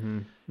himself. Mm-hmm,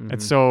 mm-hmm.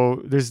 And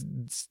so there's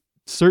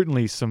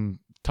certainly some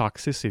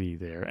toxicity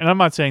there. And I'm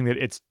not saying that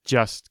it's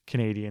just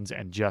Canadians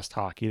and just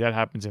hockey. That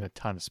happens in a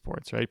ton of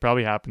sports, right? It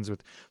probably happens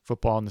with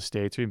football in the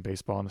States, or even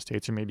baseball in the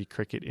States, or maybe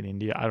cricket in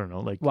India. I don't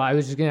know. Well, I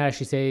was just going to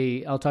actually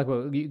say, I'll talk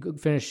about,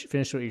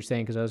 finish what you're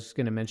saying, because I was just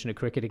going to mention a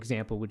cricket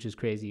example, which is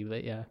crazy,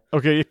 but yeah.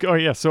 Okay. Oh,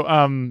 yeah. So,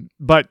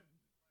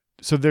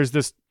 so there's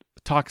this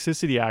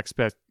toxicity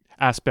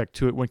aspect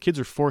to it when kids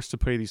are forced to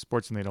play these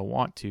sports and they don't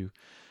want to.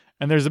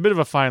 And there's a bit of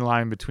a fine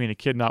line between a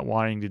kid not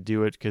wanting to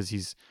do it because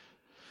he's,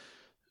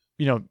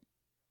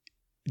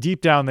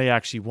 deep down they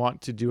actually want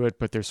to do it,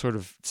 but they're sort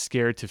of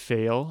scared to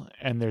fail.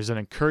 And there's an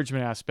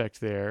encouragement aspect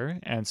there.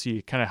 And so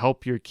you kind of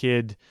help your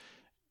kid,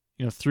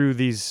 through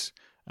these,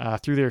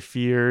 through their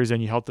fears,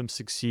 and you help them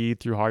succeed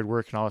through hard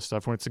work and all this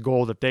stuff when it's a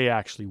goal that they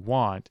actually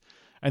want.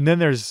 And then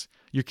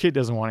your kid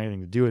doesn't want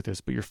anything to do with this,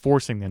 but you're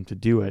forcing them to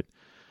do it.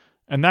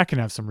 And that can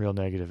have some real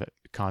negative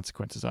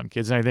consequences on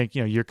kids. And I think,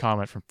 your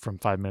comment from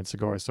 5 minutes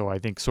ago or so, I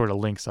think sort of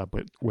links up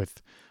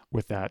with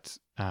that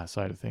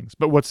side of things.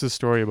 But what's the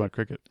story about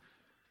cricket?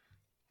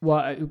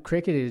 Well,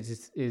 cricket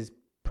is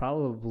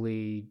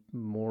probably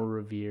more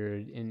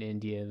revered in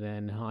India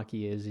than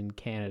hockey is in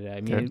Canada.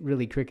 I mean, Okay.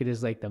 really, cricket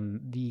is like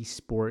the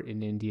sport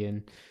in India,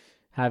 and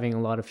having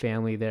a lot of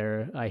family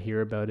there, I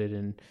hear about it.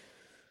 And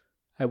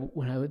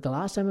the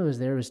last time I was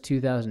there was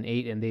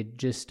 2008, and they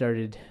just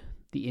started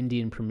the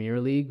Indian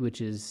Premier League,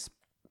 which is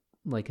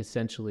like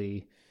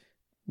essentially,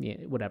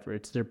 whatever.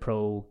 It's their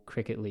pro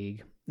cricket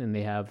league, and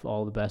they have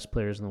all the best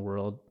players in the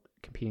world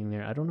competing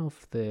there. I don't know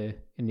if the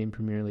Indian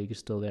Premier League is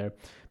still there,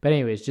 but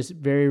anyways, just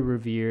very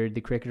revered.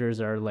 The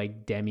cricketers are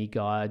like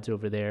demigods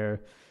over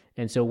there.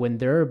 And so when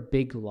there are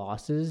big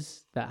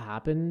losses that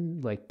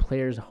happen, like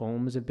players'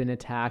 homes have been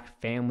attacked,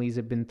 families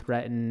have been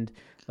threatened,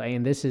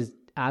 and this has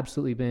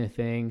absolutely been a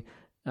thing.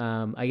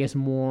 I guess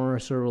more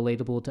sort of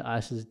relatable to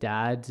us as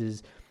dads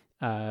is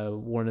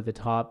one of the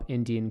top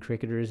Indian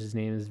cricketers. His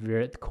name is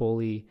Virat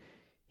Kohli.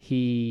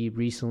 He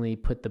recently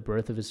put the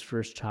birth of his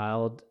first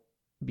child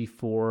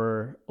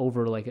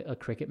over like a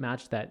cricket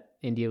match that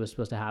India was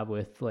supposed to have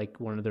with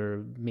like one of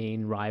their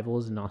main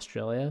rivals in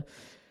Australia.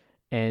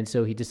 And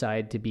so he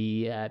decided to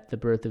be at the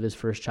birth of his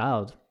first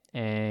child,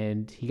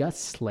 and he got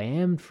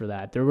slammed for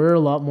that. There were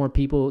more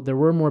people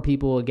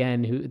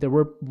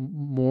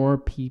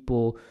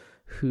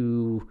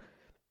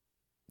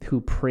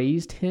who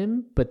praised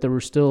him, but there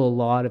were still a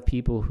lot of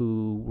people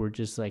who were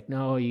just like,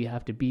 no, you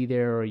have to be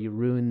there or you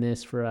ruin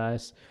this for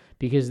us.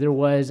 Because there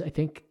was, I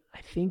think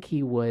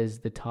he was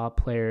the top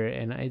player,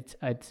 and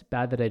it's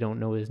bad that I don't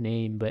know his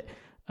name, but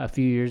a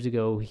few years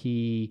ago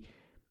he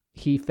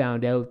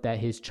found out that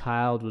his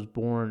child was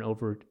born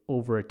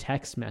over a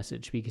text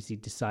message because he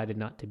decided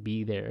not to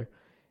be there.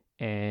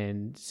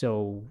 And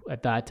so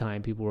at that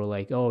time people were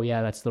like, oh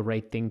yeah, that's the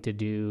right thing to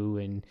do,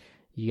 and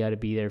you got to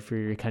be there for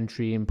your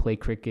country and play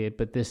cricket.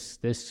 But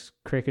this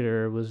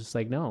cricketer was just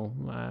like, no,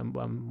 I'm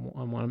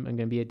going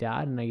to be a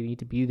dad and I need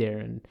to be there.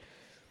 And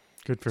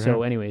good for him.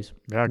 So anyways,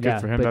 good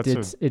for him. But it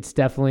was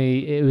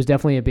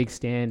definitely a big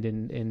stand,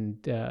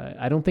 and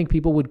I don't think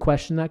people would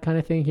question that kind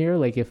of thing here.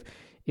 Like if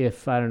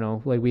I don't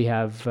know, like we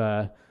have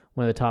one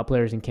of the top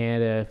players in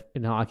Canada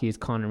in hockey is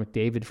Connor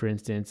McDavid, for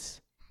instance.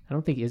 I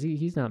don't think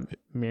he's not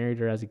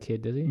married or has a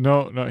kid, does he?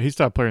 No, he's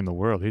top player in the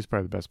world. He's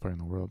probably the best player in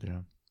the world. Yeah.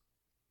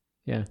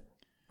 Yeah.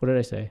 What did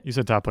I say? You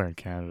said top player in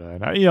Canada,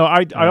 and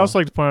I also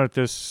like to point out at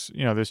this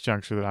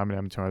juncture that I'm an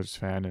Edmonton Oilers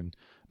fan, and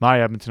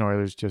my Edmonton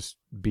Oilers just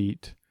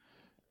beat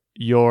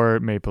your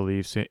Maple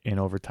Leafs in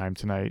overtime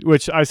tonight.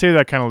 Which I say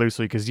that kind of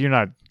loosely because you're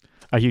not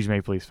a huge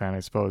Maple Leafs fan,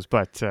 I suppose.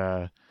 But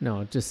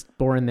no, just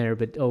born there,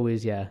 but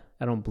always, yeah.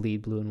 I don't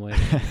bleed blue and white.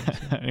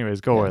 Anyways,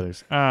 go yeah.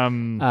 Oilers.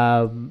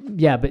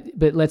 Yeah,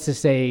 but let's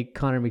just say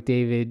Connor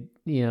McDavid,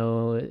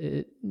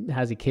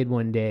 has a kid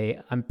one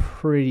day. I'm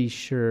pretty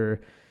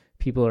sure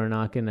people are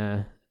not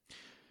gonna.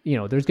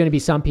 There's going to be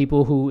some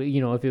people who,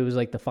 if it was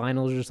like the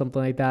finals or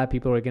something like that,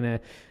 people are going to,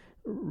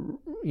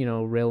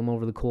 rail him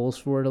over the coals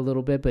for it a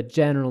little bit. But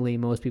generally,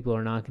 most people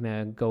are not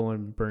going to go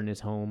and burn his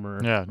home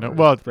or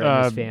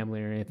threaten his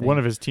family or anything. One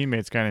of his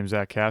teammates, a guy named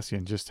Zach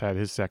Cassian, just had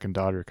his second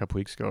daughter a couple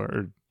weeks ago,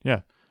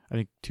 I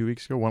think 2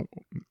 weeks ago. One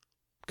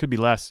could be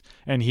less,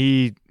 and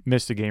he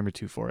missed a game or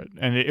two for it,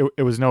 and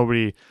it was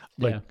nobody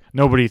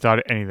nobody thought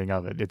anything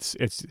of it. It's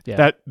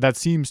that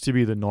seems to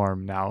be the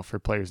norm now for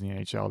players in the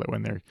NHL, that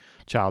when their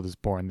child is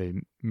born, they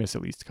miss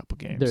at least a couple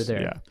games. They're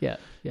there.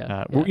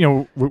 Yeah.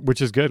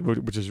 Which is good,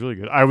 which is really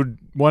good. I would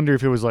wonder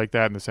if it was like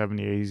that in the 70s,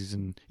 80s,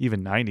 and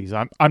even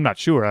 90s. I'm not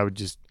sure. I would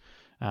just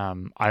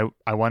I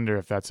wonder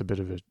if that's a bit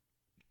of a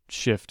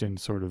shift in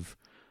sort of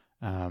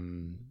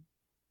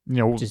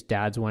just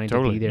dads wanting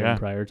to be there and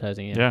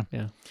prioritizing it.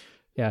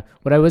 Yeah.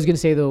 What I was going to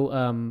say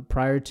though,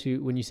 prior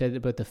to when you said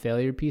about the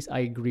failure piece, I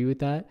agree with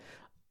that.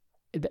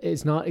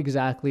 It's not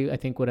exactly, I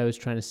think, what I was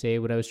trying to say.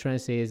 What I was trying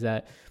to say is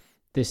that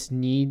this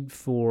need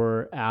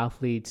for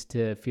athletes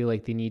to feel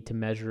like they need to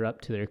measure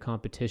up to their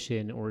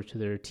competition or to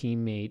their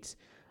teammates,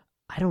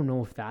 I don't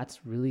know if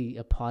that's really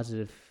a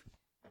positive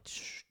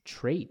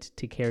trait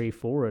to carry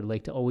forward.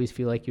 Like to always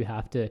feel like you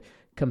have to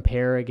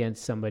compare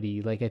against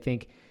somebody. Like I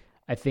think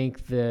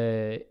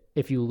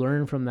if you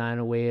learn from that in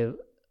a way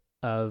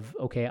of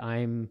okay,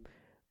 I'm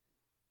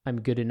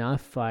good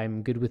enough,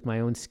 I'm good with my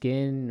own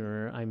skin,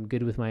 or I'm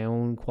good with my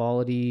own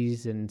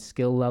qualities and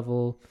skill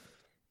level.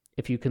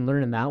 If you can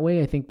learn in that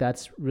way, I think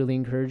that's really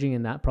encouraging,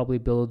 and that probably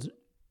builds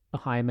a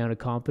high amount of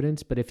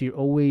confidence. But if you're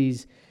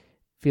always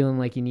feeling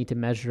like you need to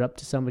measure up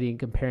to somebody and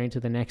comparing to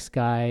the next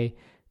guy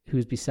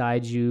who's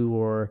beside you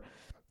or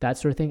that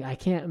sort of thing, I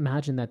can't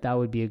imagine that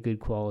would be a good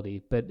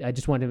quality. But I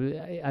just wanted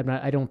to,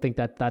 I don't think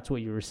that's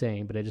what you were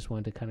saying, but I just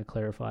wanted to kind of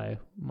clarify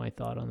my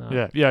thought on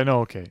that. Yeah,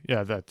 no, okay.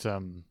 Yeah,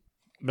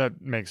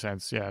 that makes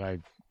sense. Yeah, and I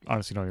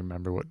honestly don't even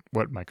remember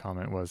what my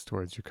comment was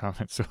towards your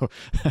comment. So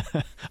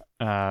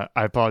I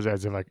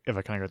apologize if I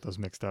kind of got those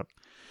mixed up.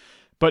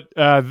 But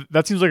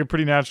that seems like a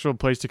pretty natural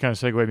place to kind of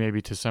segue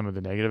maybe to some of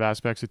the negative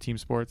aspects of team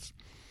sports.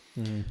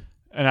 Mm-hmm.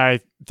 And I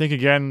think,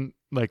 again,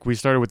 like we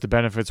started with the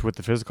benefits with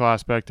the physical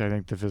aspect. I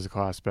think the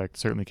physical aspect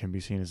certainly can be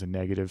seen as a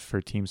negative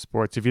for team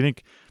sports. If you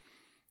think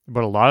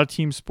about a lot of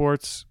team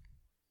sports,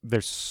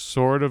 they're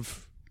sort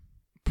of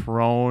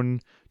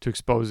prone to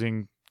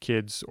exposing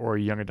kids or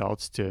young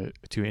adults to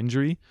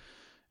injury,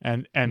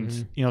 and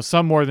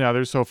some more than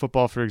others. So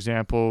football, for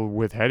example,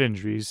 with head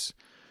injuries,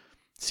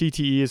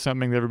 CTE is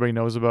something that everybody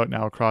knows about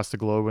now across the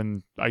globe,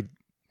 and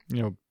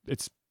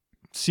it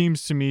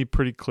seems to me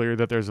pretty clear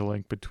that there's a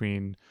link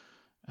between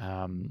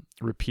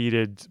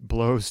repeated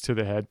blows to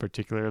the head,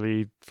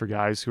 particularly for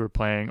guys who are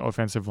playing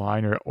offensive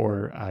line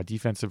or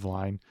defensive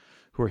line,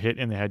 who are hit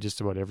in the head just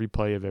about every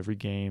play of every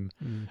game,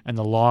 and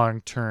the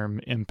long-term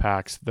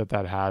impacts that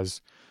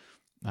has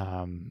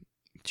to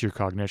your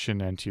cognition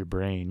and to your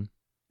brain.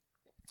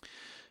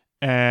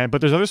 But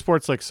there's other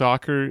sports like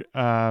soccer.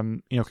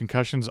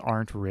 Concussions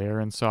aren't rare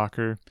in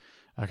soccer.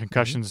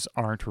 Concussions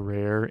aren't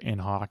rare in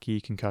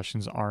hockey.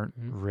 Concussions aren't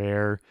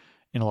rare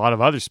in a lot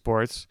of other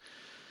sports.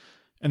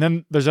 And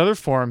then there's other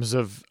forms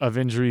of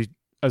injury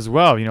as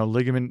well.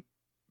 Ligament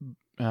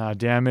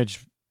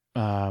damage,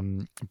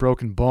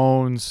 broken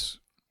bones.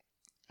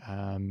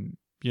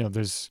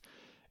 There's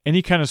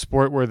any kind of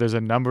sport where there's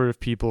a number of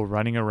people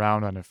running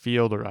around on a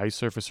field or ice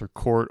surface or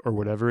court or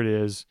whatever it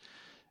is.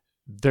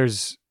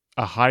 There's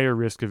a higher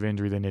risk of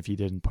injury than if you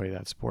didn't play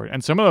that sport.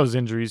 And some of those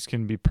injuries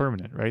can be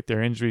permanent, right?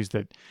 They're injuries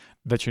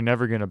that you're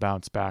never going to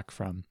bounce back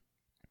from.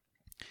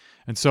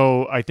 And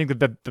so I think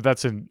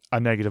that's a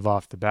negative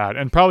off the bat,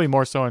 and probably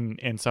more so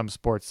in some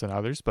sports than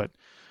others, but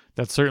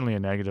that's certainly a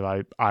negative,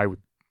 I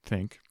would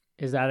think.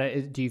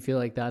 Do you feel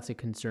like that's a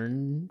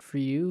concern for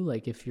you?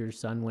 Like if your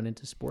son went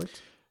into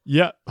sports?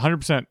 Yeah,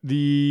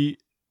 100%.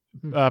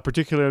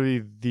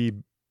 Particularly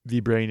the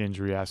brain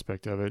injury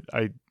aspect of it.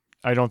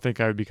 I don't think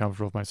I would be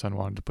comfortable if my son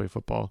wanted to play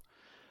football.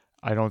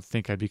 I don't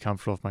think I'd be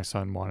comfortable if my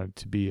son wanted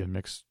to be a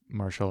mixed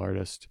martial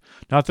artist.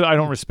 Not that I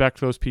don't respect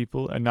those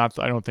people, and not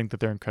that I don't think that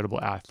they're incredible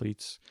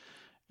athletes,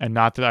 and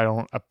not that I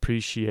don't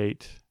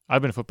appreciate.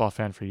 I've been a football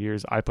fan for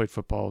years. I played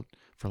football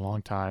for a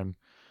long time.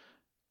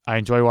 I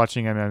enjoy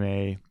watching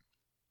MMA.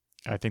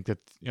 I think that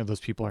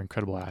those people are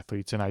incredible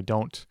athletes, and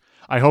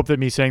I hope that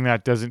me saying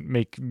that doesn't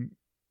make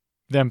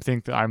them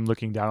think that I'm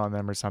looking down on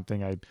them or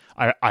something.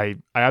 I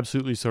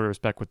absolutely sort of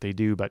respect what they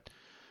do, but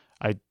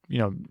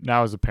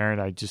now as a parent,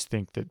 I just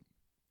think that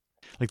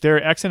there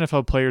are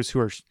ex-NFL players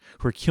who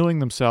are killing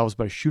themselves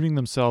by shooting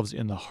themselves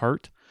in the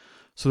heart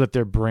so that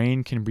their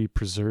brain can be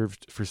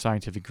preserved for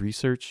scientific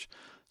research,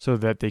 so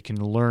that they can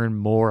learn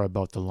more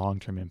about the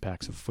long-term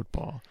impacts of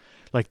football.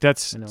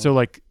 It's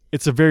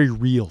a very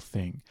real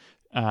thing.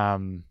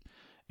 And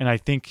I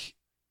think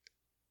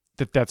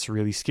that's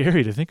really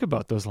scary to think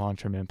about, those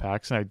long-term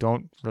impacts. And I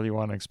don't really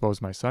want to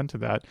expose my son to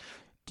that.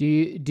 Do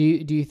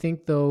you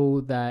think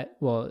though that,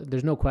 well,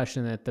 there's no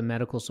question that the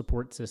medical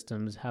support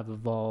systems have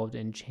evolved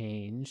and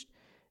changed.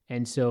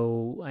 And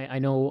so I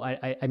know,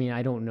 I mean,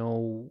 I don't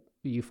know,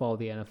 you follow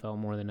the NFL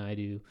more than I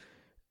do,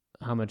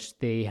 how much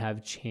they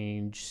have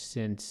changed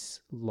since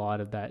a lot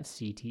of that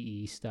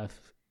CTE stuff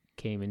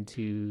came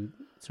into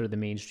sort of the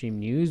mainstream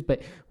news.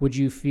 But would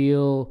you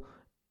feel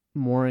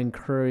more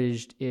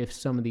encouraged if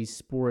some of these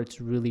sports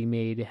really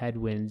made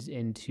headwinds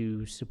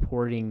into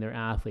supporting their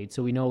athletes?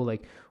 So we know,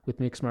 like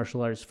with mixed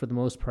martial arts, for the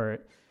most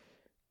part,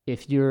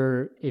 if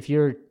you're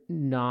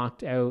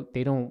knocked out,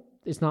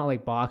 it's not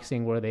like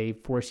boxing where they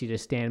force you to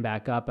stand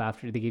back up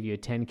after they give you a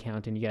 10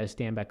 count and you got to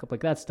stand back up.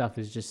 Like that stuff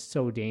is just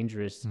so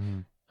dangerous.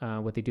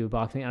 What they do with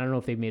boxing, I don't know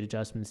if they've made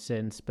adjustments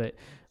since, but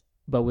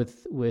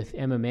with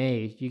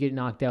MMA, you get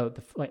knocked out,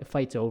 the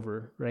fight's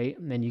over, right?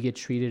 And then you get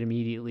treated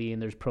immediately,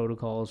 and there's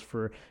protocols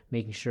for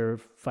making sure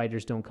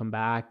fighters don't come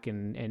back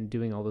and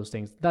doing all those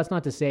things. That's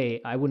not to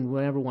say I wouldn't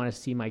ever want to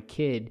see my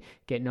kid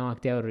get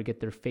knocked out or get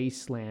their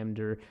face slammed,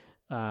 or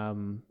I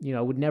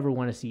would never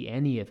want to see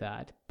any of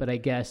that. But I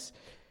guess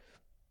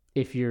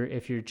if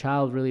your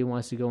child really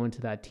wants to go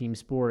into that team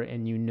sport,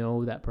 and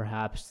that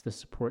perhaps the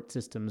support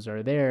systems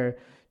are there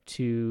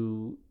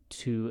to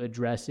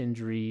address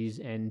injuries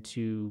and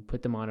to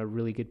put them on a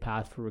really good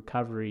path for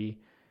recovery,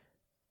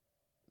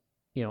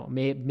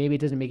 maybe it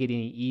doesn't make it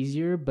any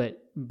easier,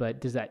 but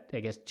does that,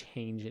 I guess,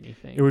 change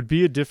anything? It would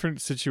be a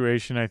different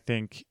situation, I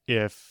think,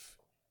 if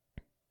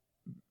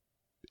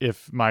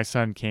my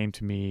son came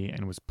to me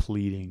and was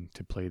pleading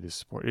to play this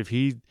sport. If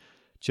he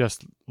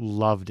just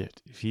loved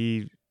it, if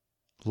he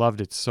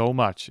loved it so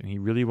much and he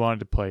really wanted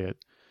to play it,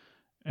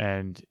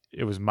 and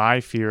it was my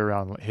fear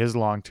around his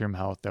long-term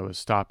health that was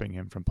stopping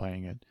him from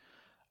playing it,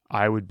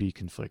 I would be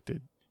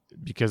conflicted,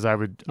 because I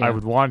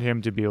would want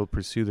him to be able to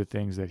pursue the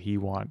things that he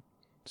wants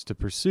to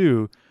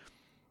pursue.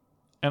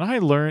 And I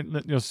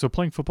learned, so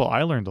playing football,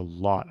 I learned a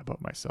lot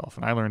about myself,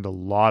 and I learned a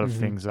lot of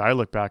things that I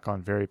look back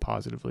on very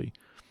positively.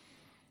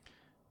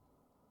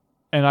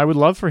 And I would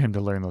love for him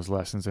to learn those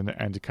lessons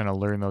and to kind of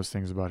learn those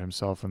things about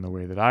himself in the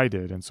way that I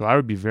did. And so I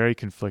would be very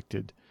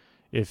conflicted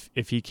if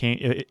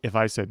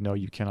I said, no,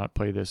 you cannot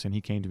play this, and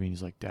he came to me and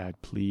he's like,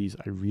 Dad, please,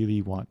 I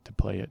really want to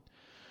play it.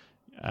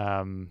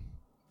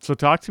 So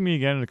talk to me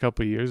again in a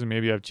couple of years, and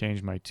maybe I've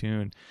changed my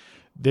tune.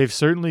 they've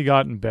certainly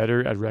gotten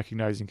better at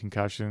recognizing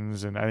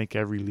concussions, and I think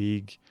every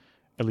league,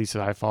 at least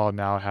that I follow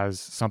now, has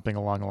something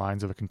along the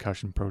lines of a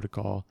concussion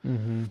protocol.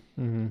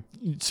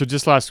 So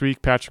just last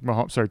week,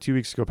 2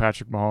 weeks ago,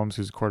 Patrick Mahomes,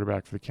 who's a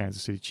quarterback for the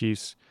Kansas City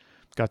Chiefs,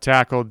 got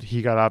tackled.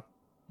 He got up,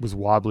 was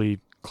wobbly,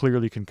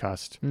 clearly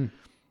concussed.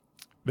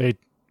 They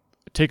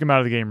take him out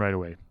of the game right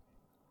away.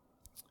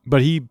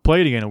 But he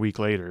played again a week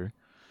later.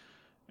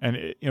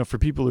 And for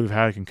people who've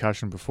had a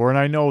concussion before, and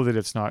I know that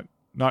it's not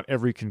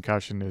every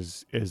concussion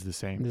is the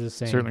same. It's the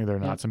same. Certainly they're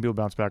not. Some people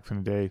bounce back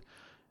from the day.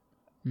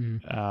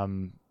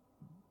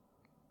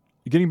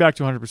 Getting back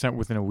to 100%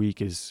 within a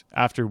week is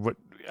after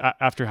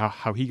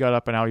how he got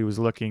up and how he was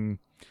looking.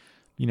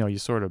 You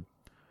sort of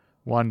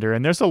wonder.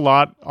 And there's a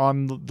lot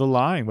on the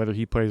line whether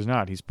he plays or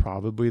not. He's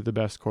probably the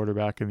best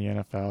quarterback in the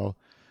NFL.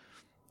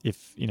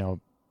 If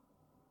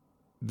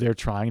they're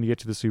trying to get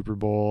to the Super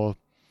Bowl.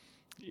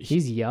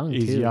 He's young.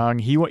 He's too. young.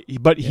 He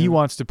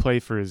wants to play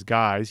for his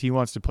guys. He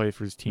wants to play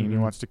for his team. He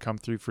wants to come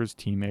through for his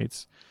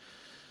teammates.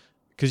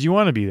 Because you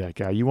want to be that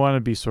guy. You want to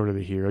be sort of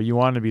the hero. You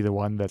want to be the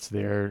one that's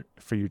there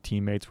for your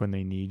teammates when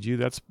they need you.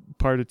 That's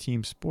part of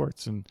team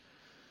sports. And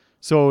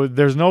so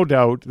there's no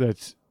doubt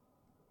that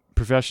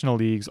professional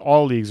leagues,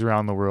 all leagues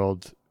around the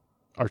world,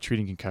 are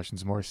treating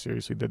concussions more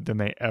seriously than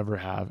they ever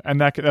have. And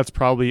that's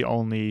probably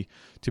only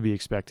to be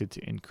expected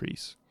to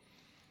increase.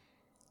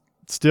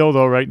 Still,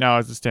 though, right now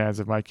as it stands,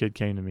 if my kid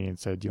came to me and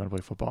said, "Do you want to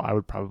play football?" I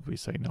would probably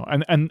say no.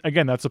 And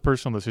again, that's a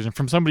personal decision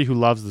from somebody who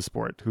loves the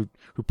sport, who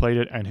played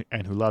it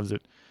and who loves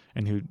it,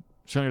 and who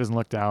certainly doesn't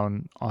look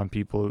down on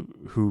people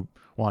who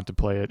want to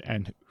play it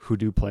and who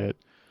do play it.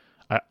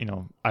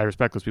 I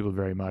respect those people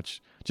very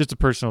much. Just a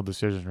personal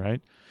decision,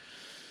 right?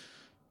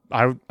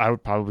 I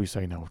would probably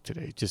say no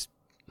today.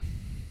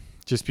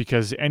 Just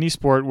because any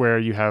sport where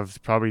you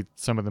have probably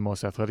some of the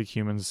most athletic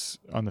humans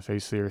on the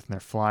face of the earth and they're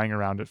flying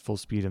around at full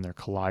speed and they're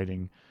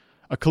colliding,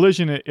 a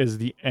collision is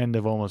the end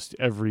of almost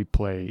every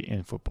play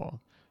in football.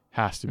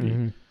 Has to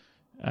be.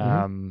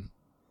 And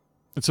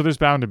so there's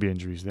bound to be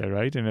injuries there,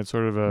 right? And it's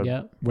sort of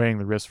a weighing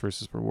the risk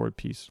versus reward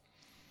piece.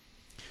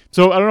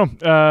 So I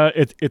don't know.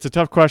 It's a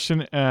tough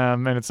question,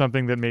 and it's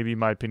something that maybe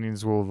my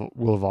opinions will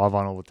evolve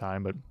on all the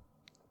time. But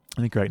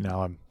I think right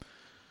now I'm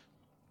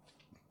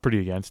pretty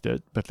against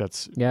it, but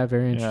that's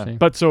very interesting.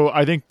 But so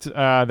I think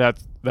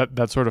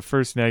that sort of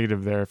first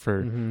negative there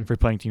for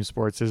playing team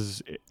sports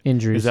is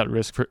injuries, is that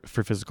risk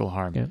for physical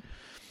harm.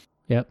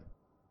 Yep.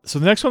 So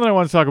the next one that I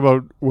want to talk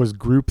about was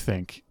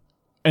groupthink,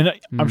 and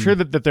I'm sure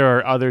that there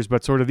are others,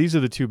 but sort of these are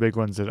the two big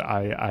ones that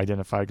I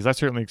identified because I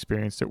certainly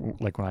experienced it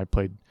like when I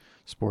played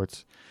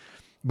sports.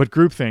 But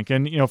groupthink,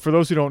 and for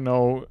those who don't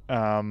know,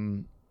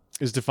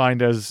 is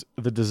defined as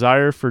the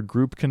desire for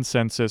group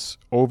consensus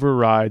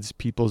overrides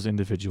people's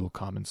individual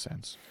common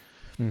sense.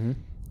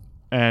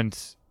 And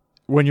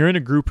when you're in a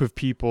group of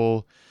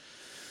people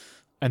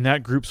and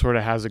that group sort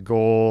of has a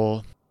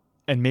goal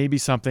and maybe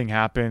something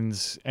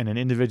happens and an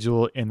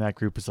individual in that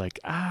group is like,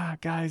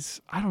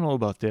 guys, I don't know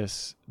about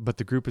this, but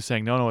the group is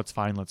saying, no, it's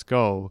fine, let's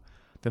go.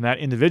 Then that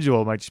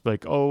individual might just be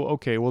like, oh,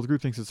 okay, well, the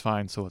group thinks it's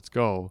fine, so let's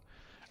go.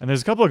 And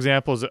there's a couple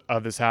examples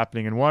of this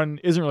happening, and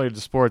one isn't related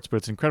to sports, but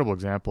it's an incredible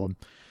example.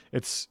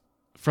 It's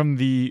from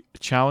the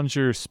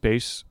Challenger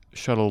space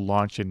shuttle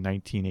launch in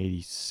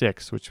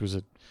 1986, which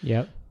was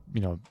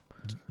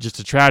just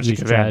a tragic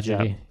event.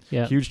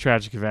 Huge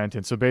tragic event.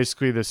 And so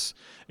basically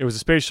it was a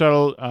space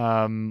shuttle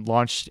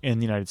launched in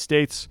the United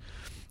States,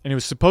 and it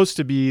was supposed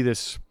to be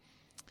this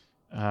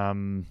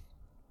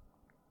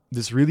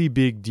really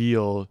big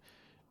deal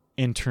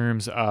in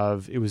terms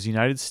of it was the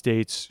United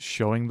States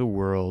showing the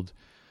world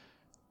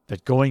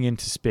that going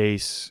into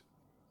space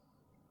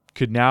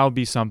could now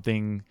be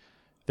something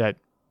that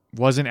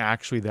wasn't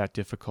actually that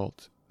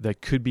difficult,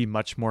 that could be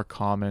much more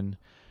common.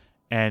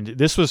 And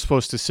this was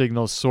supposed to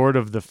signal sort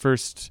of the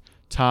first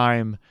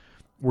time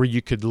where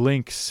you could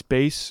link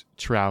space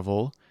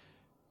travel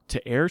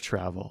to air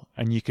travel.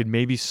 And you could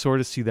maybe sort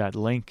of see that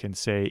link and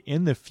say,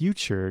 in the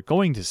future,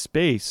 going to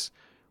space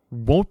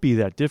won't be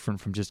that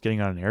different from just getting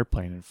on an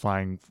airplane and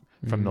flying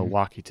from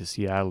Milwaukee to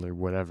Seattle or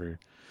whatever.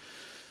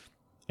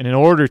 And in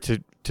order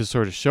to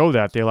sort of show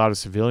that, they allowed a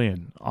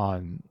civilian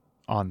on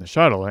the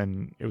shuttle,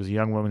 and it was a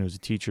young woman who was a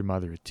teacher,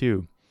 mother of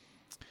two.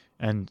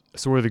 And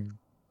so where the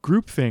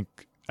groupthink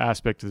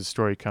aspect of the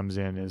story comes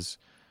in is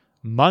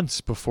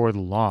months before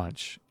the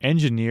launch,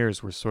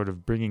 engineers were sort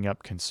of bringing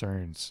up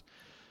concerns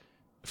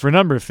for a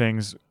number of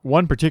things.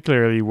 One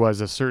particularly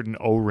was a certain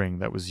O-ring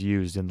that was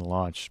used in the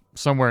launch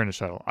somewhere in the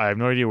shuttle. I have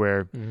no idea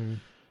where,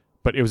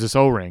 but it was this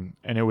O-ring,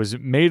 and it was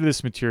made of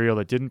this material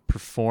that didn't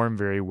perform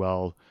very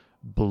well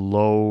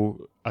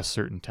below a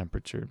certain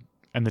temperature.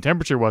 And the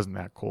temperature wasn't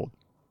that cold.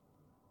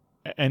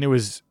 And it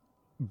was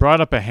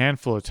brought up a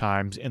handful of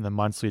times in the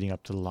months leading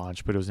up to the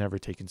launch, but it was never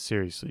taken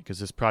seriously because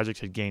this project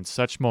had gained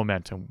such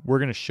momentum. We're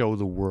going to show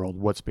the world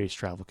what space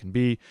travel can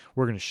be.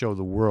 We're going to show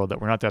the world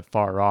that we're not that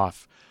far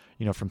off,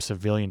 from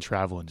civilian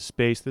travel into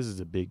space. This is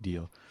a big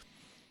deal.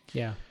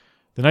 Yeah.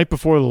 The night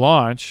before the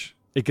launch,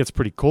 it gets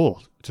pretty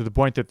cold to the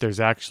point that there's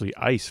actually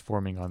ice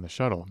forming on the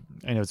shuttle,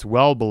 and it's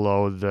well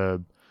below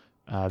the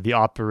the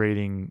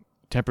operating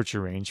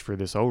temperature range for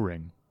this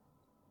O-ring.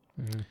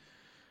 Mm-hmm.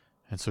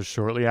 And so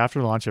shortly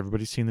after launch,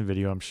 everybody's seen the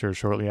video, I'm sure.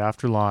 Shortly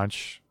after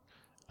launch,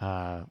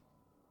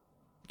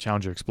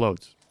 Challenger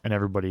explodes,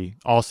 and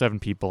all 7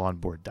 people on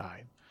board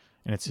die,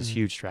 and it's this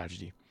huge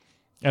tragedy.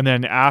 And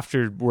then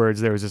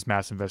afterwards, there was this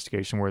mass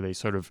investigation where they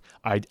sort of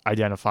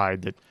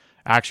identified that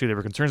actually there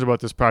were concerns about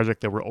this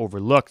project that were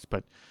overlooked,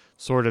 but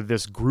sort of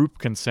this group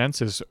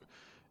consensus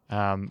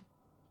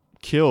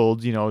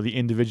killed, the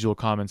individual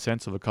common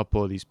sense of a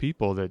couple of these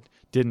people that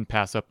didn't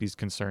pass up these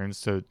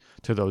concerns to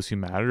those who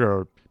mattered,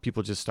 or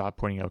people just stopped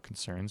pointing out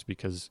concerns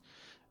because,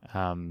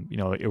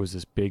 it was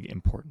this big,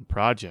 important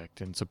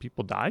project. And so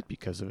people died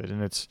because of it.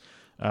 And that's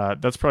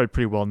probably a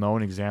pretty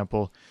well-known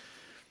example.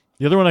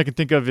 The other one I can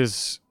think of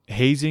is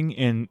hazing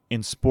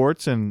in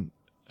sports. And,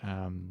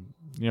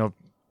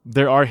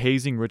 there are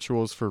hazing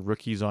rituals for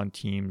rookies on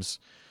teams,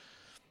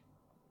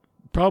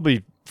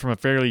 probably from a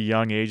fairly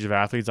young age of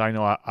athletes. I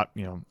know,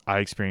 I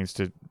experienced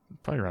it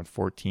probably around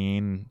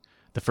 14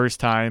 the first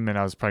time, and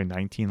I was probably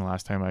 19 the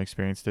last time I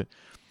experienced it.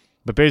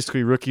 But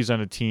basically, rookies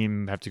on a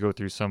team have to go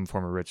through some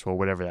form of ritual,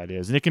 whatever that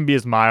is. And it can be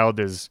as mild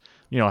as,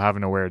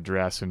 having to wear a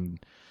dress, and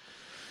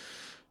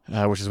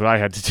which is what I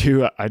had to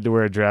do. I had to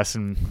wear a dress,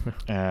 and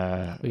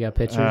we got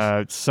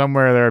pictures.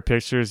 Somewhere there are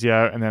pictures,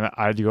 yeah. And then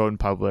I had to go out in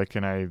public,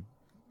 and I,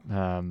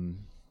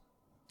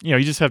 you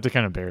just have to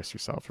kind of embarrass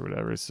yourself or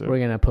whatever. So we're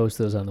gonna post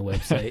those on the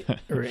website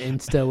or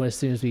Insta as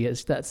soon as we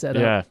get that set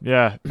up.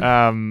 Yeah.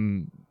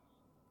 And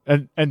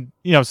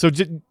so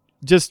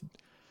just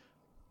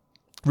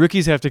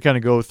rookies have to kind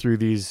of go through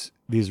these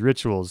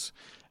rituals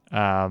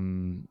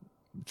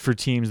for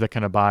teams that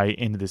kind of buy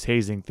into this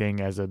hazing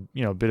thing as a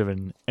bit of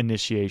an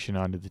initiation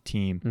onto the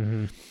team.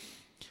 Mm-hmm.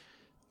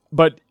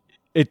 But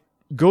it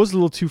goes a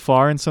little too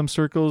far in some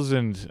circles,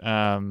 and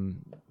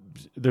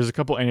there's a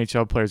couple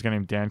NHL players, a guy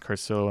named Dan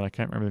Carcillo, and I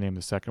can't remember the name of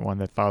the second one,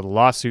 that filed a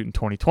lawsuit in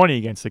 2020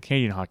 against the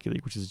Canadian Hockey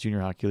League, which is a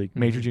junior hockey league,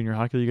 major junior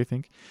hockey league, I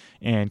think,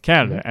 and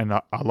Canada. And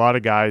a lot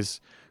of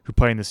guys who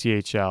play in the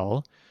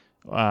CHL,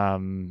 not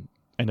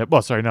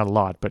a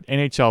lot, but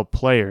NHL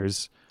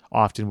players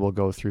often will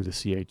go through the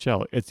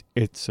CHL.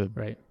 It's a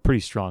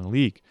pretty strong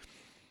league.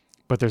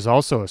 But there's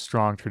also a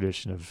strong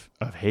tradition of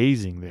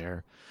hazing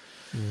there,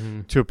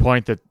 to a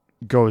point that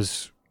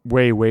goes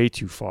way, way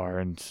too far.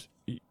 And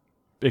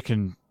it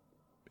can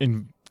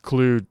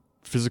include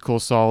physical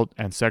assault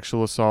and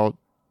sexual assault.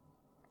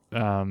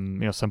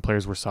 Some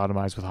players were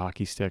sodomized with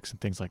hockey sticks and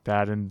things like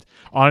that. And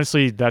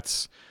honestly,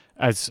 that's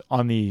as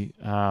on the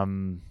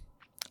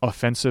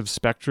offensive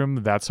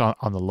spectrum, that's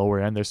on the lower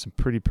end. There's some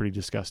pretty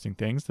disgusting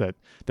things that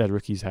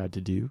rookies had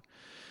to do.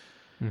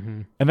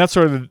 Mm-hmm. And that's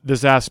sort of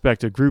this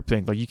aspect of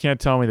groupthink. Like, you can't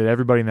tell me that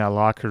everybody in that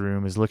locker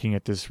room is looking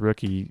at this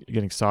rookie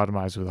getting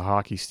sodomized with a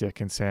hockey stick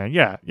and saying,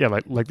 yeah,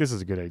 like this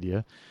is a good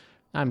idea.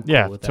 I'm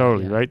cool with that,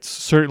 totally, yeah. right?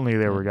 Certainly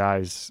there were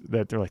guys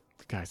that they're like,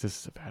 guys,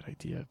 this is a bad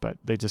idea, but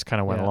they just kind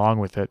of went along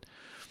with it.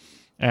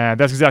 And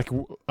that's exactly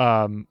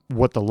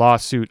what the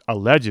lawsuit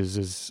alleges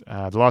is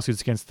the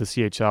lawsuit's against the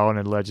CHL, and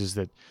it alleges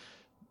that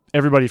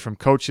everybody from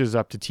coaches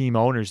up to team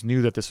owners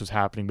knew that this was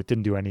happening but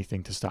didn't do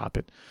anything to stop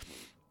it.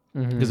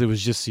 Because it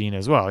was just seen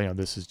as, well,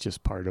 this is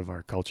just part of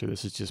our culture.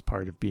 This is just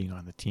part of being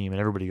on the team, and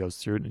everybody goes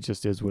through it, and it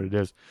just is what it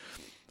is.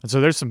 And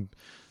so there's some,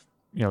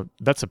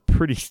 that's a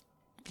pretty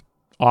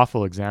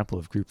awful example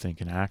of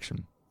groupthink in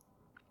action.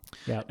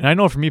 Yeah. And I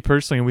know for me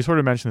personally, and we sort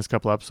of mentioned this a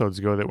couple episodes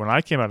ago, that when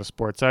I came out of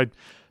sports, I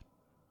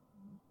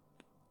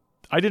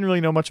didn't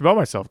really know much about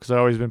myself because I'd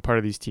always been part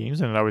of these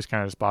teams, and I'd always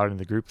kind of spotted in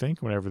the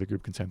groupthink. Whenever the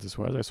group consensus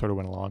was, I sort of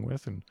went along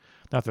with, and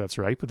not that that's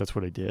right, but that's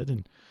what I did.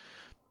 And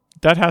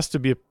that has to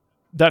be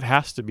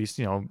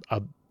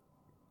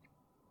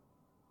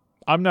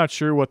I'm not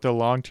sure what the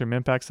long-term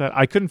impact's that.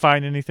 I couldn't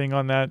find anything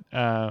on that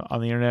on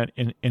the internet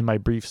in my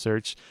brief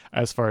search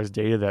as far as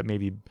data that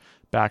maybe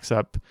backs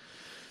up,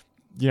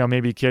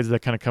 maybe kids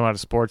that kind of come out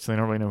of sports and they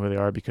don't really know who they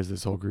are because of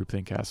this whole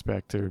groupthink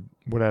aspect or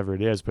whatever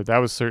it is. But that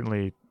was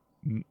certainly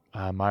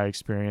my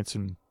experience,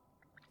 and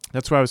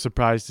that's why I was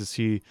surprised to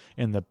see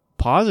in the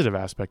positive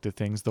aspect of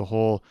things, the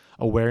whole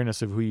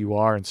awareness of who you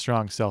are and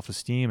strong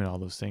self-esteem and all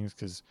those things.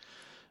 Because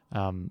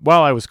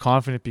while I was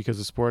confident because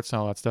of sports and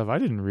all that stuff, I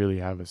didn't really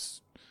have a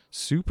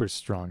super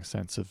strong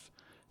sense of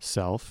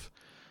self.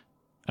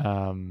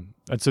 And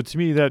so to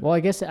me, that, well,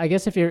 I guess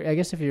if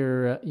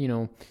you're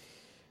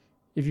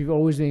if you've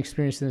always been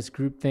experiencing this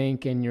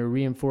groupthink and you're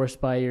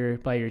reinforced by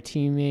your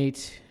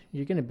teammates,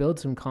 you're going to build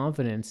some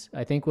confidence.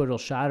 I think what'll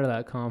shatter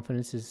that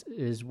confidence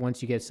is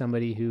once you get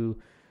somebody who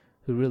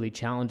really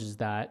challenges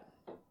that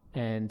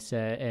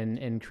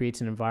and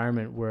creates an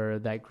environment where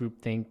that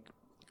groupthink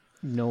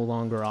no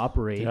longer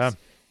operates. Yeah.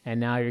 And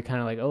now you're kind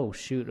of like, oh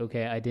shoot,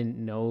 okay, I didn't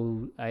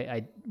know,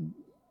 I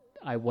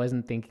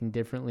wasn't thinking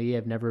differently.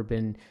 I've never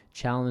been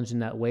challenged in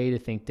that way to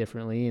think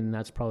differently, and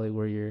that's probably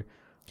where your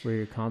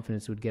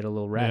confidence would get a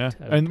little wrecked.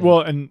 Yeah.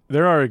 And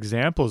there are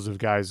examples of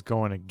guys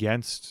going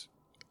against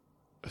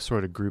a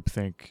sort of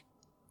groupthink.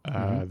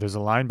 There's a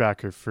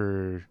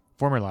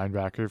former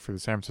linebacker for the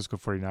San Francisco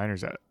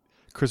 49ers,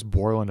 Chris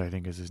Borland, I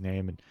think is his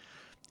name, and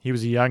he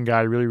was a young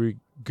guy, really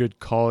good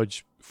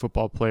college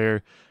football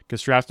player,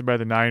 gets drafted by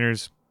the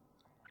Niners.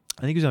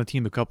 I think he was on the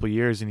team a couple of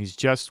years, and he's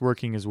just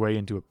working his way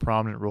into a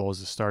prominent role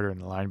as a starter in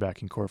the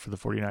linebacking core for the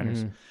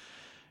 49ers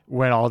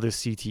when all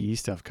this CTE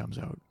stuff comes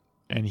out.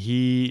 And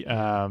he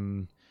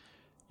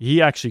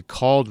actually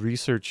called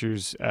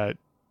researchers at,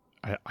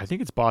 I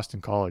think it's Boston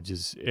College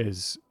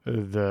is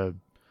the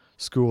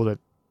school that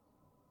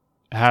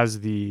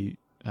has the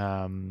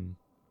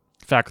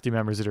faculty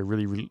members that are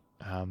really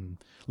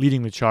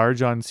leading the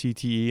charge on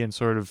CTE, and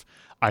sort of,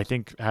 I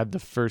think, had the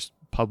first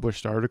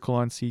published article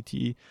on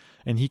CTE.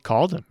 And he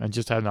called him and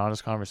just had an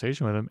honest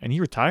conversation with him. And he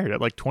retired at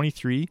like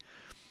 23.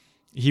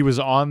 He was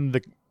on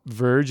the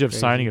verge of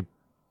signing a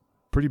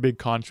pretty big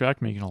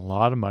contract, making a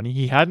lot of money.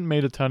 He hadn't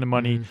made a ton of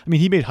money. I mean,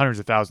 he made hundreds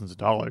of thousands of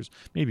dollars,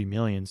 maybe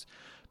millions,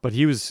 but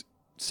he was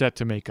set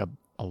to make a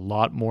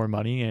lot more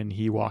money, and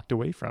he walked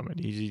away from it.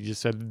 He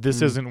just said,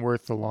 this isn't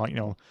worth the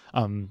long,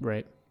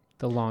 right.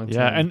 The long term.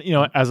 Yeah. And,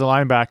 as a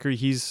linebacker,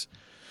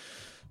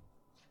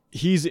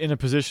 he's in a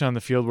position on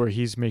the field where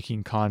he's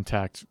making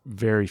contact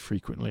very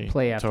frequently.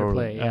 Play after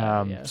play.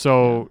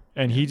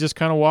 He just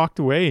kind of walked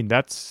away, and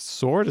that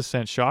sort of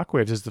sent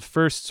shockwaves as the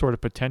first sort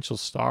of potential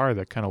star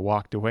that kind of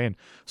walked away and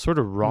sort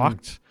of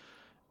rocked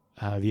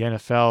the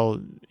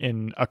NFL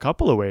in a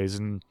couple of ways.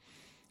 And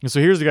so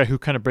here's the guy who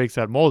kind of breaks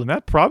that mold, and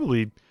that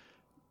probably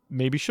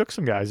maybe shook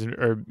some guys,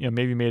 or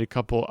maybe made a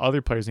couple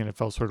other players in the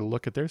NFL sort of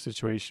look at their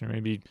situation, or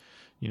maybe,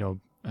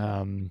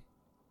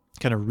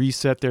 kind of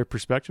reset their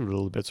perspective a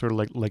little bit, sort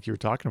of like you were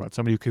talking about,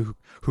 somebody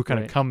who kind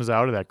of comes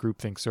out of that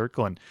groupthink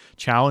circle and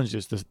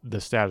challenges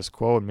the status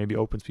quo and maybe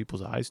opens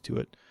people's eyes to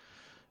it.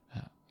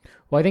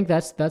 Well, I think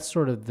that's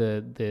sort of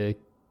the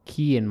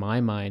key in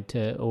my mind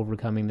to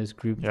overcoming this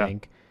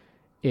groupthink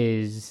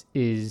is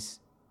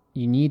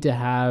you need to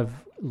have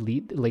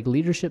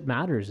leadership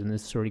matters in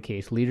this sort of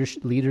case.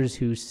 Leaders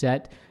who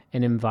set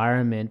an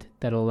environment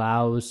that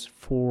allows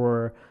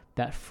for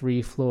that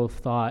free flow of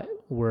thought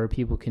where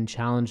people can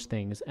challenge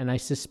things. And I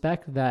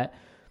suspect that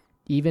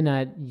even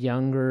at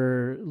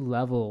younger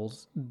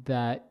levels,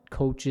 that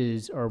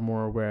coaches are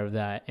more aware of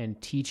that and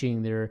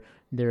teaching the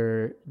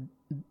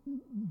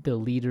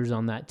leaders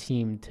on that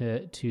team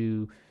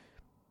to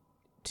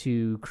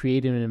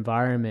create an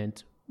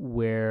environment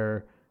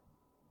where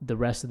the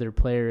rest of their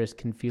players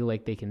can feel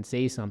like they can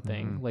say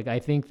something. Like, I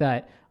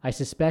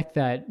suspect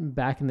that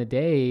back in the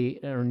day,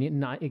 or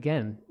not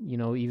again,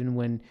 even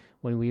when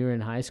we were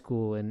in high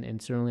school, and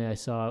certainly I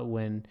saw it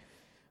when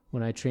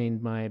I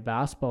trained my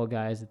basketball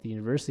guys at the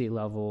university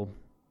level,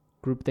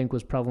 groupthink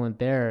was prevalent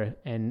there.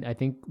 And I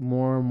think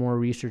more and more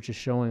research is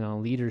showing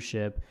on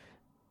leadership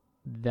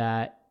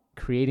that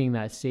creating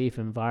that safe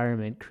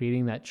environment,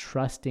 creating that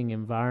trusting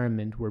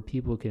environment where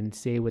people can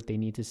say what they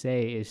need to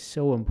say is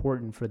so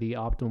important for the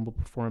optimal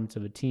performance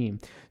of a team.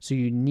 So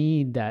you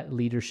need that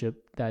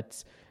leadership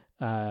that's,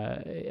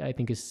 I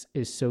think is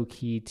so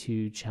key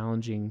to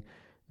challenging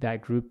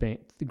that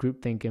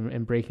groupthink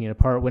and breaking it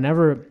apart.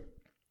 Whenever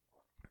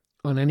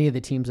on any of the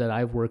teams that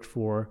I've worked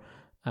for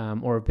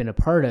or have been a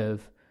part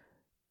of,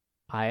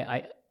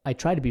 I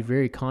try to be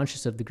very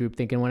conscious of the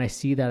groupthink, and when I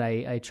see that,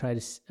 I try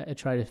to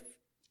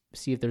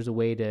see if there's a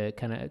way to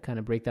kind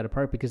of break that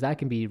apart, because that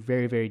can be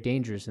very, very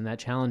dangerous. And that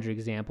Challenger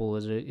example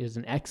is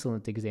an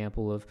excellent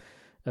example of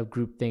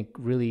groupthink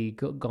really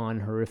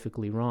gone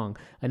horrifically wrong.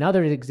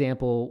 Another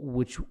example,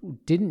 which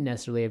didn't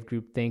necessarily have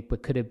groupthink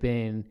but could have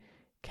been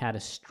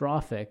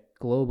catastrophic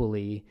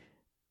globally,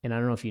 and I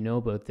don't know if you know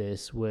about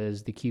this,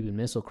 was the Cuban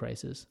Missile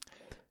Crisis.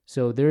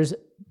 So there's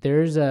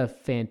a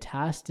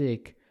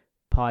fantastic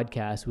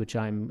podcast which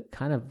I'm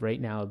kind of right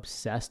now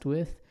obsessed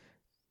with.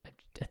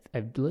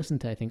 I've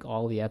listened to, I think,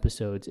 all the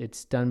episodes.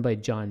 It's done by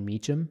John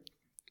Meacham.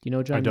 Do you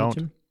know John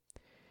Meacham?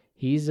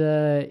 He's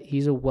a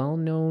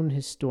well-known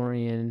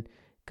historian.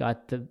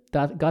 Got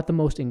the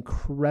most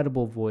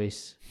incredible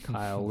voice,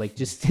 Kyle. Like,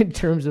 just in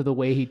terms of the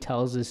way he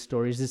tells his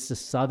stories, it's a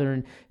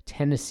Southern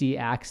Tennessee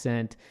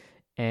accent,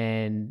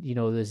 and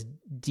this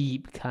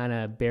deep kind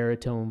of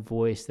baritone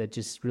voice that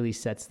just really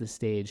sets the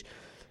stage.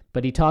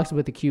 But he talks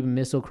about the Cuban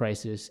Missile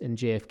Crisis and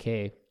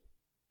JFK.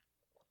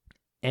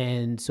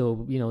 And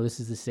so, this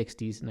is the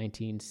 60s,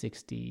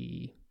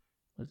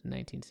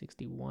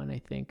 1961, I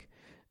think,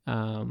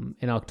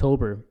 in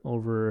October,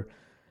 over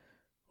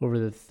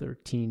the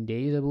 13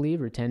 days, I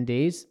believe, or 10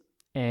 days.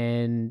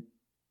 And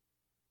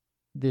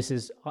this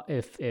is,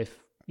 if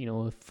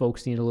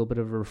folks need a little bit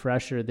of a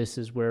refresher, this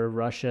is where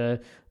Russia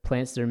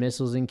plants their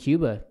missiles in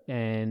Cuba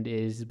and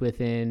is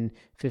within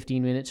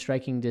 15-minute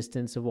striking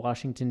distance of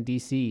Washington,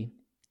 D.C.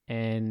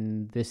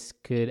 And this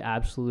could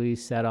absolutely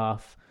set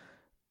off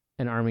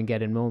an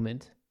Armageddon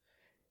moment.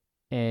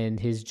 And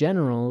his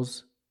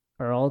generals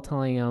are all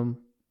telling him,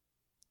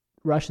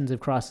 Russians have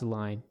crossed the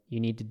line.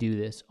 You need to do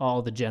this.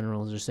 All the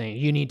generals are saying,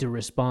 you need to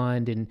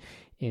respond in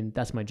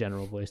that's my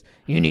general voice.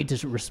 You need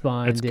to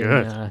respond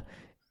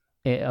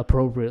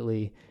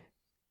appropriately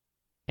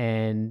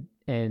and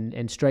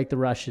strike the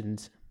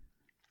Russians.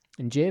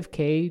 And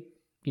JFK,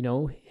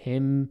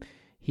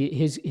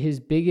 his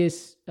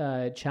biggest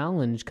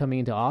challenge coming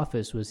into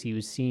office was he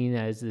was seen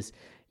as this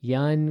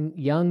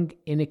young,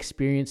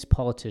 inexperienced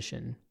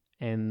politician.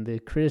 And the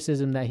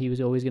criticism that he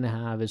was always going to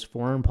have is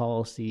foreign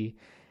policy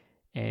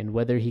and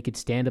whether he could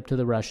stand up to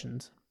the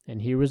Russians.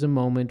 And here was a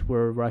moment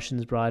where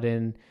Russians brought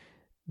in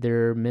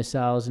their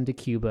missiles into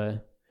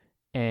Cuba,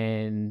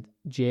 and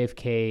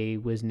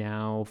JFK was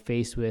now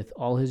faced with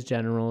all his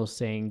generals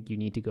saying, you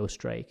need to go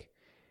strike.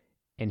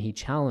 And he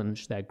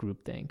challenged that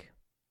groupthink.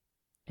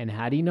 And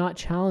had he not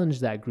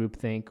challenged that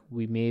groupthink,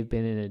 we may have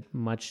been in a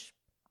much,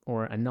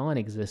 or a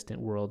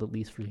non-existent world, at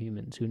least for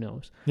humans. Who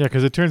knows? Yeah,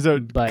 because it turns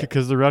out,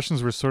 because the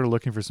Russians were sort of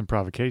looking for some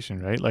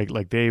provocation, right?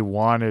 Like they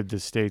wanted the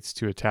states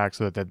to attack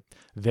so that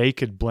they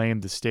could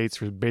blame the states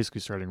for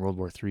basically starting World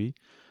War III.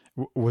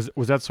 Was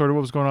that sort of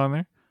what was going on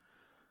there?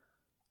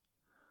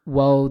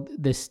 Well,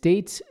 the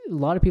states, a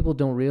lot of people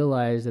don't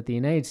realize that the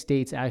United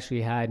States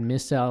actually had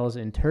missiles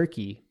in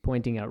Turkey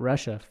pointing at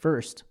Russia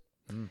first.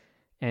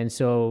 And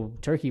so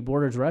Turkey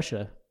borders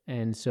Russia.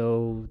 And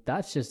so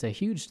that's just a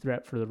huge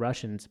threat for the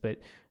Russians. But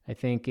I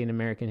think in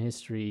American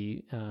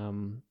history,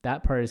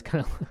 that part is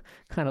kind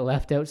of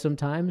left out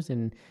sometimes.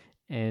 And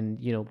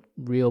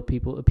real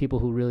people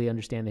who really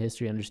understand the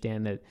history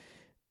understand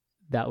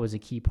that was a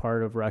key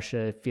part of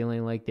Russia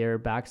feeling like their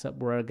backs up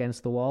were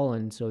against the wall,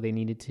 and so they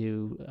needed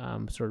to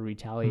sort of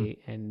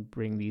retaliate and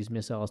bring these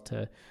missiles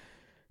to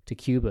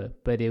Cuba.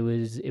 But it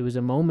was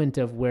a moment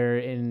of where,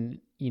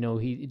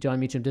 John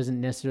Meacham doesn't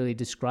necessarily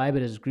describe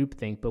it as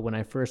groupthink, but when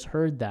I first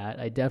heard that,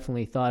 I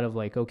definitely thought of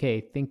like,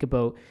 okay, think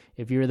about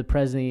if you're the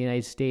president of the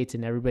United States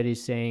and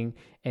everybody's saying,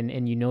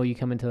 and you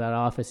come into that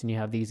office and you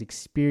have these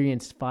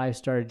experienced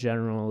 5-star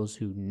generals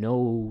who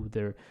know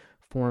their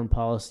foreign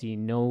policy,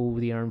 know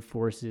the armed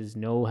forces,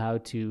 know how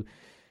to,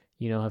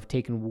 have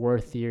taken war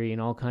theory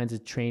and all kinds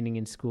of training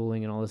and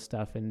schooling and all this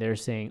stuff. And they're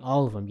saying,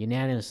 all of them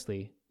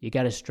unanimously, you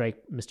got to strike,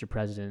 Mr.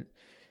 President.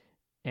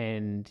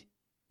 And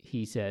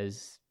he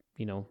says,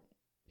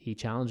 he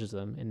challenges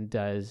them and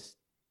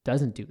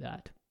doesn't do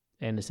that.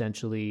 And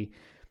essentially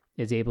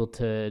is able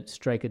to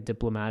strike a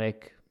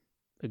diplomatic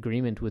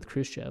agreement with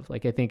Khrushchev.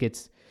 Like, I think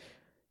it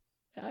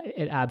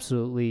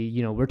absolutely,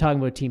 we're talking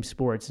about team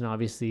sports, and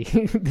obviously,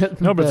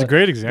 but it's a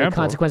great example. The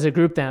consequence of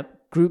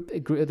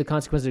the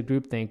consequence of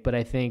groupthink, but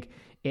I think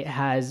it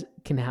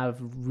can have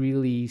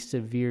really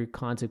severe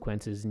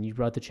consequences. And you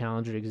brought the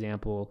Challenger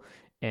example,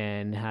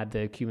 and had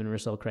the Cuban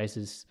Missile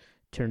Crisis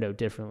turned out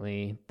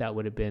differently, that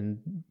would have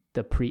been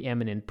the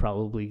preeminent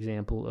probably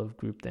example of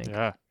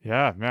groupthink.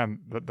 Yeah, man,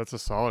 that's a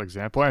solid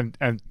example,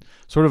 and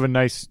sort of a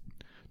nice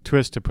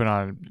twist to put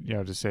on,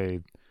 to say,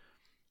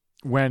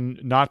 when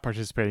not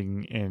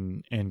participating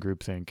in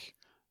groupthink,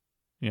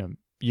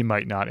 you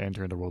might not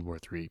enter into World War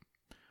III.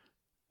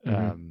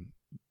 Mm-hmm.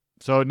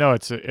 So no,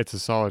 it's a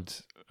solid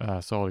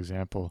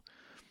example.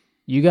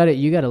 You got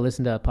to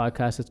listen to a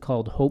podcast. It's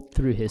called Hope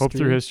Through History. Hope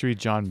Through History,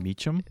 John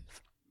Meacham.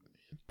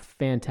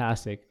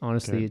 Fantastic.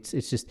 Honestly, okay.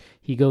 It's just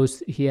he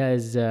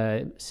has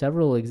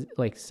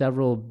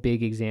several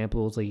big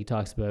examples. Like he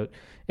talks about,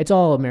 it's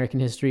all American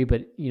history,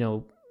 but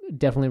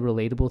definitely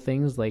relatable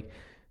things like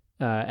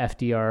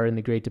FDR and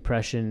the Great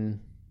Depression,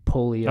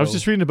 polio. I was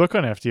just reading a book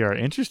on FDR.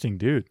 Interesting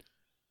dude.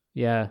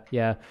 Yeah.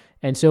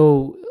 And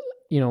so,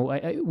 we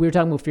were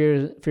talking about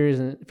fears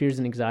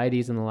and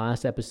anxieties in the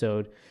last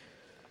episode,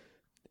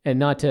 and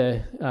not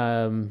to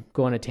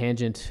go on a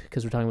tangent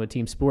because we're talking about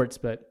team sports,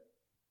 but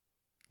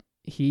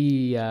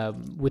he,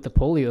 with the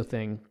polio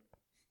thing,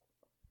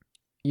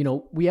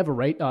 we have a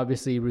right,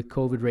 obviously, with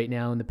COVID right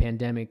now and the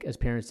pandemic, as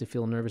parents, to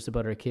feel nervous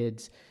about our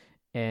kids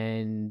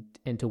and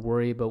to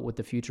worry about what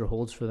the future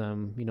holds for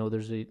them.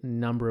 There's a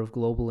number of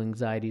global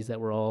anxieties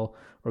or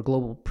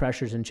global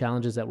pressures and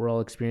challenges that we're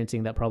all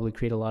experiencing that probably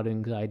create a lot of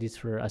anxieties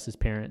for us as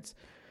parents.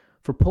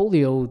 For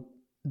polio,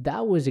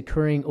 that was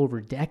occurring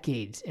over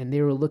decades, and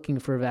they were looking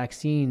for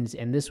vaccines,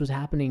 and this was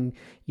happening,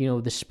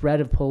 the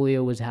spread of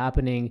polio was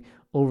happening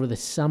over the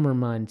summer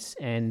months,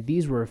 and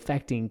these were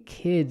affecting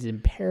kids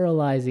and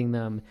paralyzing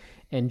them.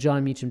 And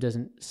John Meacham does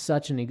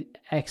such an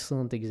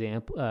excellent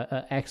example,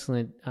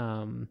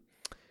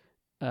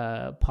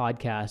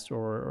 podcast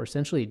or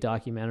essentially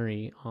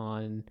documentary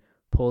on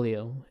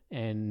polio.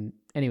 And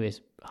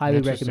anyways,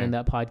 highly recommend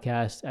that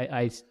podcast.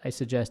 I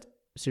suggest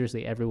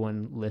seriously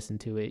everyone listen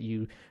to it.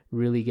 You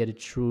really get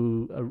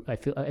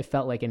I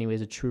felt like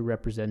anyways a true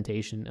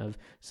representation of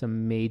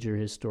some major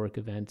historic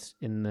events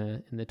in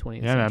the 20th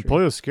century. Yeah, man,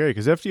 polio is scary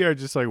because FDR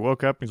just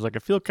woke up and he's like, I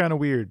feel kind of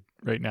weird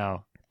right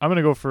now. I'm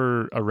gonna go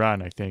for a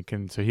run, I think.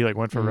 And so he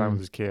went for a run with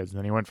his kids, and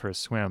then he went for a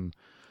swim.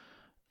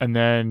 And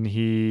then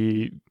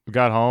he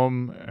got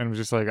home and was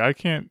just like, I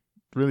can't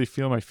really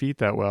feel my feet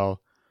that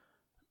well.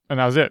 And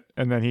that was it.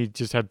 And then he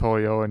just had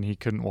polio and he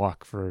couldn't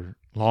walk for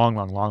long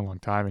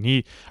time. And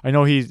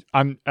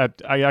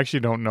I actually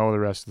don't know the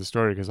rest of the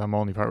story because I'm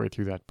only partway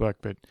through that book.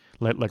 But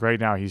right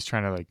now he's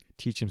trying to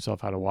teach himself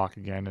how to walk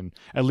again and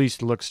at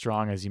least look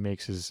strong as he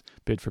makes his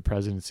bid for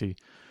presidency.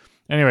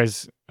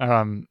 Anyways,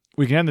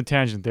 we can end the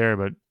tangent there,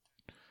 but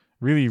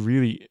really,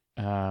 really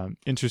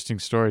interesting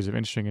stories of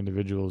interesting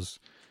individuals.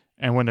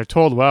 And when they're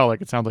told well,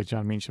 like it sounds like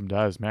John Meacham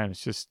does, man,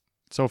 it's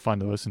so fun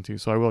to listen to.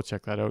 So I will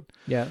check that out.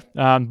 Yeah.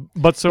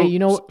 But so, Hey, you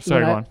know,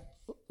 sorry, go on.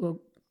 Well,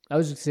 I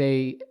was going to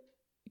say,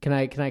 can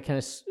I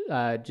kind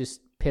of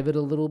just pivot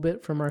a little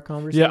bit from our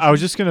conversation? Yeah, I was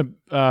just going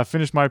to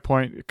finish my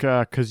point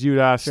because you'd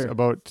asked Sure.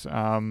 about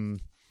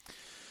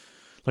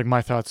like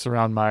my thoughts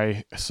around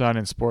my son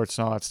in sports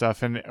and all that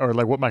stuff, or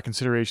like what my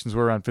considerations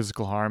were around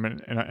physical harm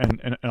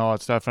and all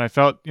that stuff. And I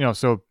felt,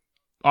 so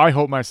I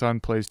hope my son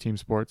plays team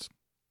sports.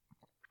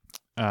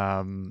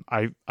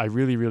 I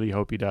really, really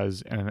hope he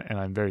does, and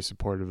I'm very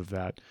supportive of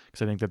that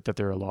because I think that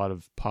there are a lot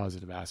of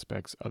positive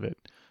aspects of it.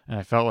 And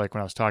I felt like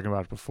when I was talking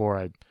about it before,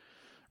 I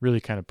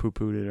really kind of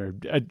poo-pooed it, or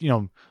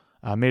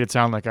made it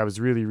sound like I was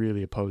really,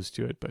 really opposed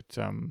to it. But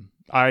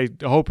I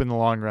hope in the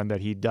long run that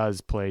he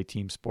does play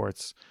team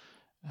sports,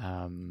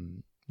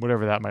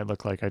 whatever that might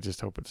look like. I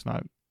just hope it's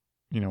not,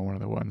 one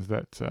of the ones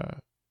that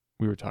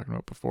we were talking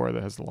about before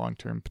that has the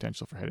long-term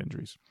potential for head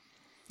injuries.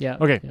 Yeah.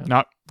 Okay, Yeah.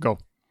 now go.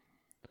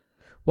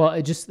 Well,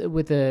 it just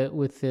with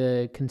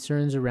the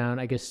concerns around,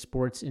 I guess,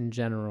 sports in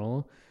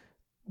general,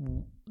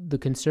 the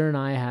concern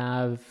I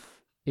have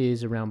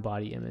is around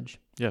body image.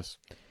 Yes.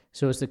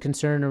 So it's the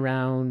concern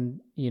around,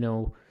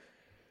 and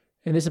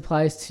this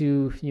applies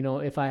to,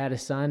 if I had a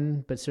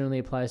son, but certainly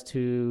applies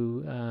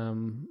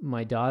to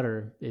my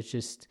daughter. It's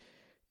just,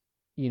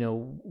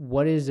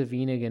 what is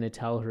Avina going to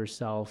tell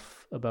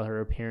herself about her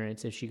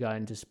appearance if she got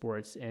into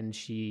sports and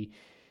she,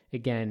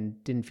 again,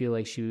 didn't feel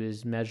like she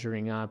was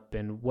measuring up,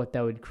 and what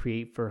that would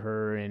create for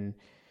her? And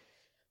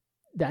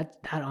that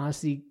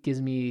honestly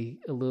gives me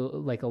a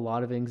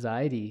lot of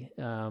anxiety.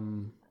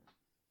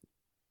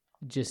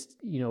 Just,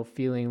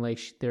 feeling like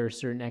there are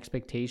certain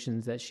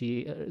expectations that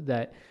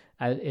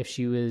if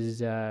she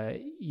was,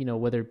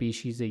 whether it be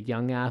she's a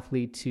young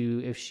athlete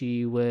to if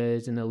she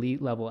was an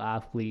elite level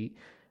athlete.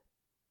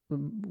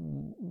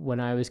 When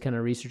I was kind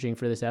of researching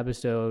for this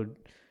episode,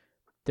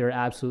 there are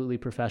absolutely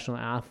professional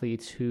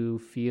athletes who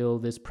feel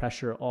this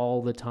pressure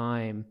all the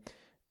time.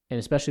 And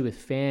especially with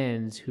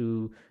fans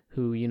who,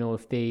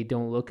 if they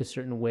don't look a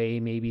certain way,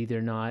 maybe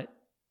they're not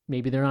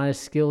as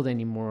skilled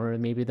anymore, or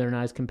maybe they're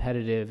not as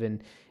competitive,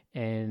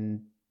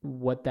 and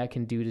what that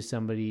can do to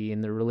somebody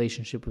in their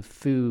relationship with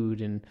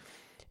food and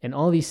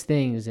all these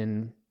things.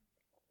 And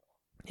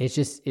it's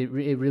just, it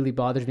really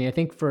bothers me. I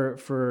think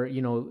for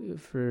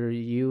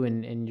you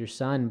and your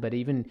son, but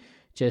even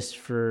just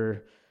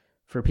for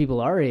people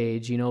our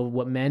age,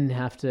 what men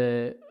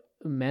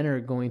are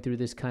going through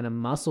this kind of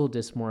muscle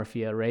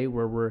dysmorphia, right?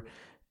 Where we're,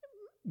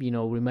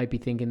 we might be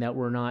thinking that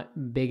we're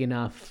not big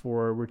enough,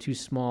 or we're too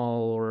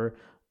small, or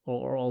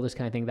all this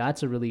kind of thing.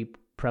 That's a really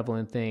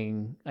prevalent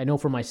thing. I know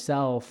for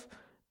myself,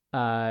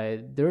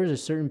 there was a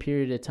certain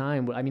period of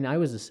time where,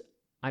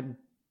 I'm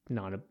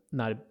not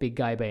a big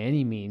guy by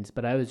any means,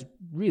 but I was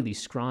really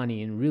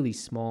scrawny and really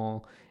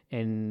small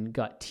and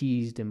got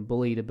teased and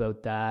bullied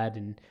about that.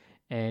 And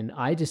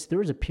there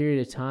was a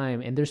period of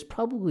time, and there's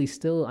probably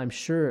still, I'm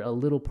sure, a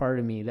little part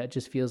of me that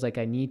just feels like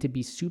I need to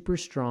be super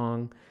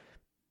strong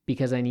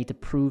because I need to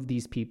prove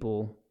these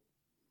people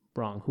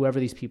wrong, whoever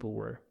these people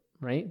were,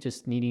 right?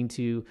 Just needing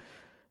to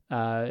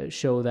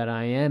show that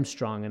I am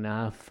strong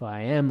enough,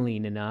 I am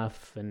lean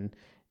enough,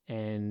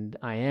 and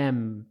I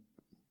am,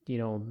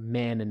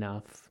 man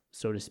enough,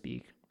 so to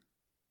speak.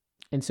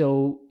 And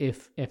so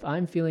if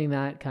I'm feeling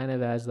that kind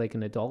of as like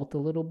an adult a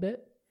little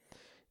bit,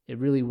 it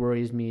really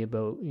worries me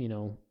about,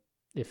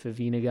 if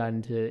Avina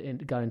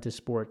got into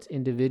sports,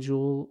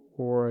 individual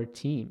or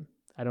team.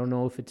 I don't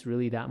know if it's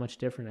really that much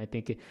different. I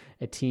think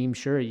a team,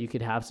 sure, you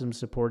could have some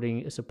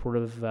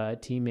supportive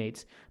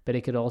teammates, but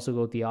it could also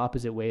go the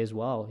opposite way as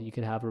well. You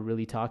could have a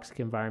really toxic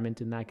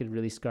environment, and that could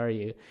really scar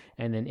you.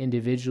 And then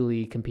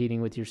individually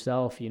competing with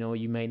yourself,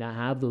 you might not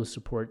have those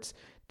supports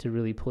to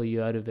really pull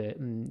you out of it.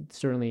 And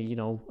certainly,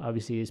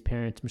 obviously as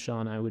parents, Michelle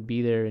and I would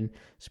be there and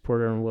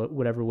support her in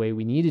whatever way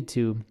we needed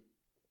to.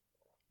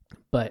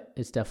 But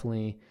it's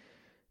definitely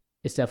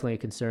a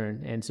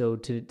concern. And so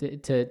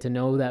to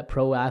know that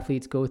pro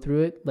athletes go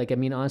through it,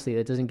 honestly,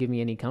 that doesn't give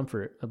me any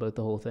comfort about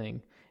the whole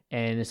thing.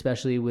 And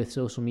especially with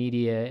social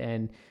media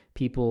and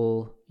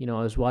people, I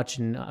was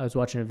watching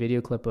a video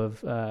clip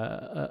of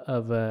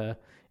a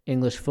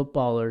English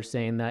footballer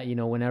saying that,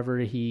 whenever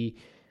if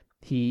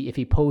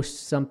he posts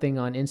something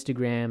on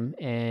Instagram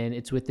and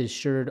it's with his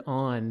shirt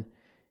on,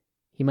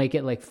 he might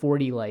get like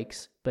 40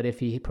 likes, but if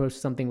he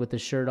posts something with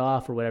his shirt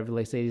off or whatever,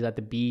 like say he's at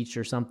the beach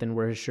or something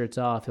where his shirt's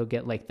off, he'll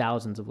get like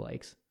thousands of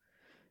likes,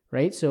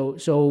 right? So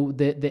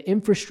the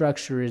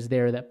infrastructure is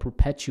there that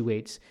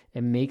perpetuates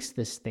and makes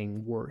this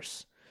thing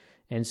worse.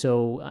 And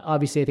so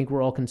obviously I think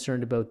we're all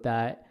concerned about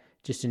that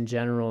just in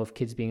general of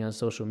kids being on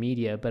social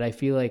media, but I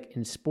feel like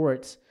in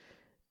sports,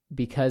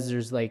 because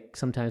there's like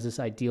sometimes this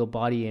ideal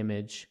body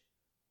image,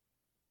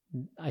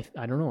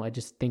 I don't know, I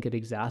just think it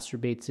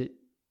exacerbates it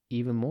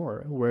even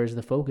more, whereas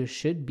the focus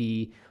should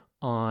be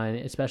on,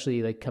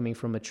 especially like coming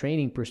from a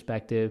training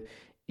perspective,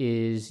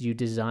 is you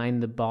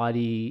design the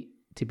body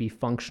to be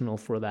functional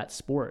for that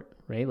sport,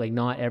 right? Like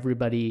not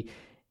everybody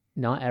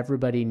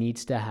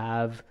needs to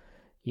have,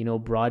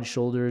 broad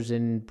shoulders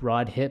and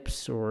broad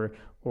hips or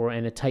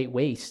and a tight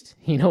waist.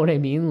 You know what I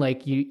mean?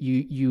 Like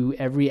you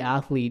every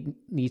athlete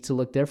needs to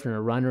look different.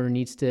 A runner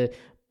needs to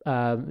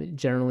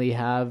generally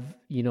have,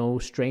 you know,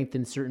 strength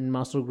in certain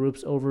muscle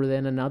groups over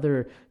than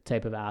another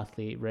type of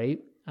athlete, right?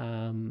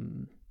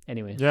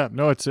 Anyway. Yeah,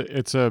 no, it's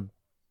an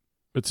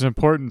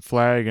important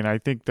flag, and I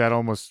think that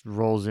almost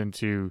rolls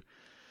into,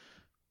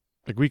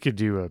 like, we could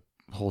do a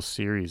whole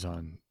series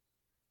on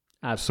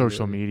Absolutely.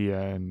 social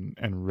media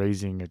and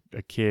raising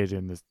a kid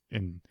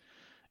in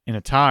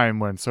a time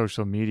when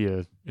social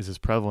media is as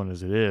prevalent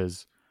as it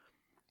is.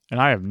 And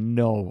I have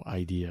no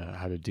idea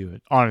how to do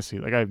it. Honestly,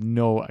 like, I have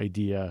no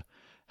idea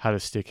how to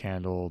stick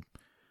handle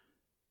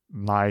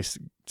my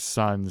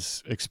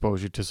son's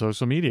exposure to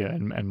social media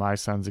and my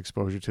son's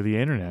exposure to the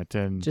internet.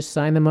 And just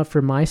sign them up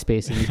for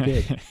MySpace and he's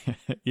good.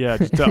 Yeah,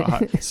 just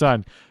tell,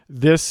 son,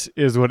 this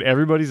is what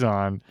everybody's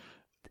on.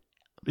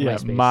 Yeah,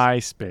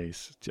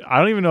 MySpace. I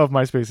don't even know if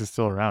MySpace is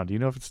still around. Do you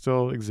know if it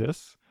still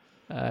exists?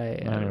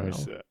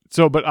 Anyways,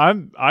 so, but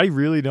I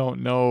really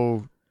don't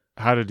know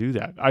how to do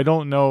that. I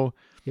don't know.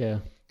 Yeah.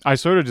 I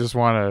sort of just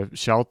want to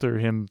shelter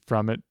him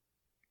from it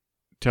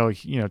till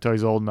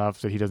he's old enough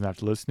that he doesn't have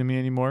to listen to me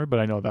anymore. But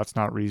I know that's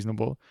not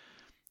reasonable.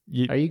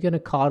 Are you going to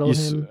coddle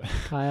him,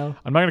 Kyle?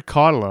 I'm not going to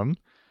coddle him,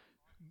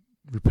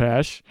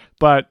 Rupesh,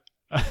 but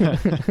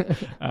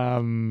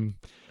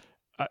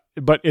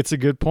but it's a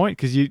good point,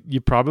 because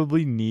you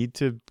probably need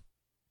to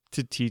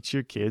teach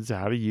your kids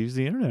how to use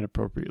the internet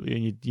appropriately,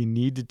 and you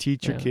need to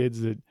teach your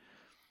kids that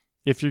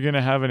if you're going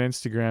to have an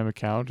Instagram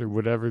account or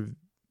whatever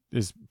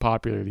is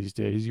popular these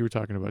days, you were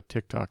talking about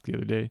TikTok the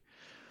other day,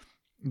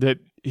 that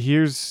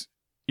here's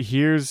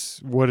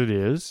what it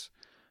is,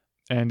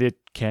 and it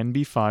can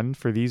be fun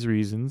for these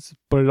reasons,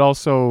 but it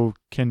also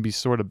can be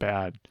sort of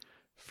bad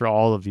for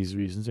all of these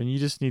reasons, and you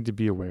just need to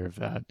be aware of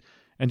that.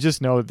 And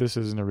just know that this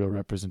isn't a real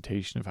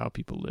representation of how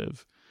people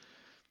live.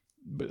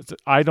 But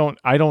I don't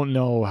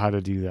know how to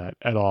do that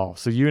at all.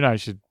 So you and I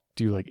should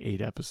do like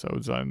 8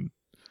 episodes on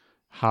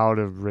how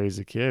to raise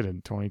a kid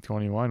in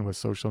 2021 with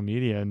social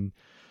media, and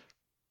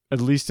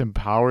at least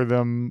empower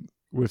them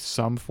with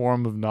some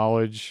form of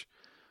knowledge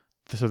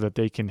so that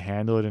they can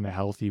handle it in a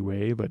healthy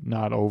way, but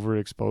not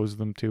overexpose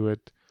them to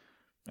it.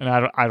 And I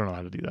don't know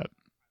how to do that.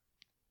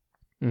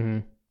 Mm-hmm.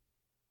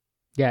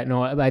 Yeah,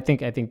 no, I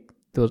think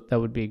that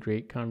would be a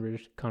great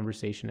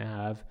conversation to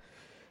have.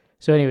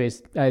 So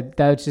anyways, I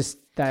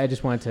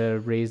just wanted to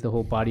raise the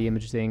whole body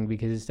image thing,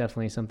 because it's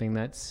definitely something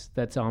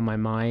that's on my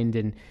mind.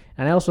 And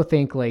I also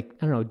think, like,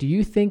 I don't know, do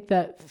you think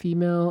that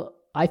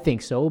I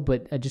think so,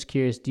 but I'm just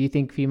curious, do you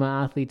think female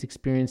athletes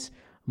experience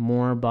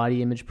more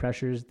body image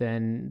pressures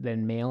than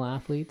male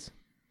athletes?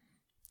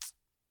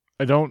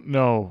 I don't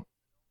know.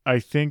 I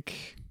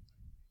think,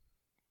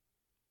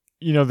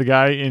 the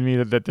guy in me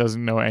that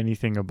doesn't know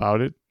anything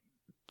about it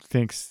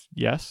thinks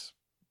yes,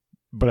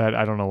 but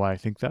I don't know why I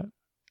think that.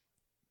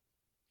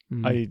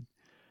 I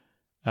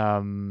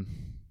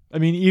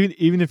mean,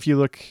 even if you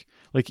look,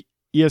 like,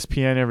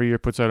 ESPN every year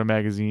puts out a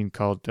magazine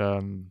called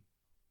Body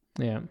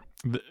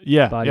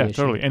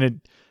totally, Issue.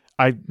 and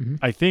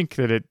I think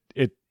that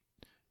it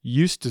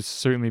used to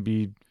certainly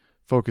be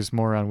focused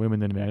more on women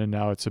than men, and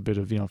now it's a bit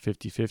of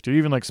 50-50, or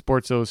even like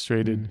Sports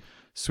Illustrated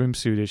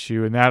swimsuit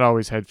issue, and that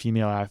always had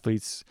female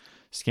athletes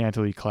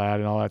scantily clad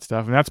and all that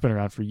stuff, and that's been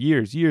around for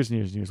years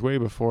and years, way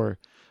before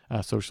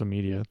social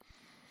media.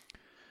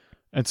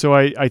 And so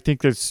I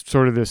think there's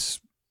sort of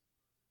this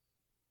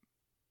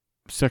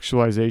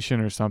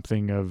sexualization or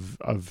something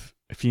of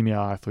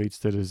female athletes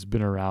that has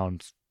been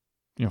around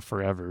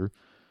forever.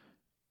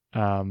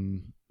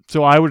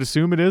 So I would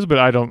assume it is, but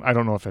I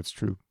don't know if that's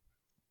true.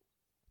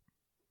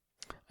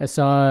 I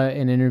saw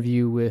an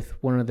interview with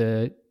one of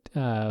the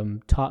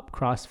top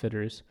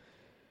CrossFitters,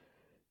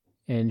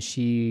 and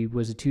she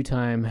was a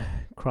 2-time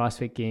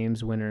CrossFit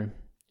Games winner.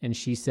 And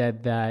she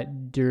said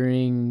that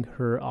during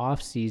her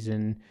off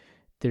season,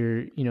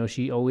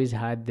 she always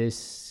had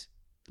this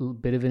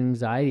bit of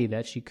anxiety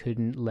that she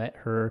couldn't let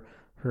her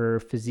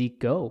physique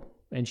go,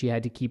 and she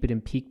had to keep it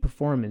in peak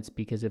performance,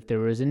 because if there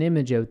was an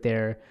image out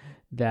there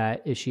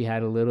that if she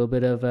had a little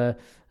bit of a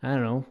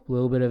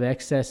little bit of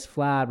excess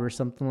flab or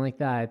something like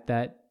that,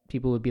 that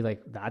people would be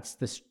like, that's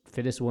the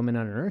fittest woman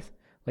on earth.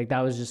 Like,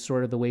 that was just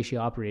sort of the way she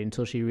operated,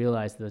 until she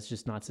realized that's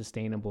just not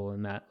sustainable,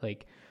 and that,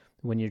 like,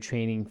 when you're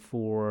training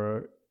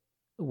for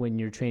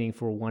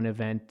one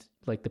event,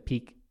 like the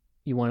peak,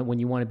 when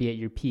you want to be at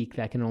your peak,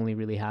 that can only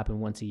really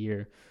happen once a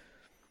year.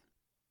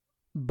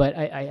 But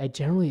I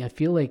generally, I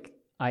feel like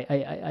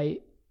I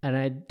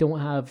don't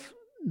have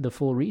the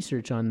full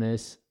research on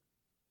this,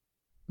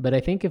 but I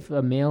think if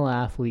a male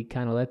athlete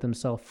kind of let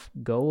themselves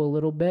go a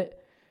little bit,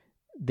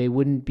 they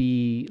wouldn't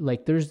be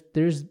like, they're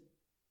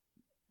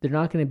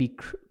not going to be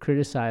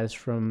criticized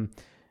for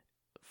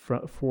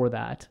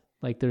that.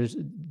 Like,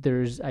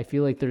 I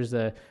feel like there's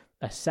a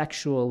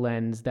sexual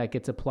lens that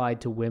gets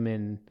applied to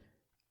women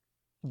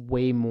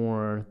way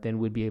more than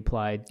would be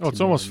applied to it's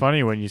men. Almost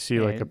funny when you see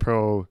like a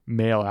pro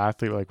male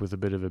athlete, like with a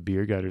bit of a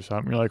beer gut or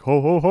something. You're like,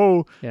 ho, ho,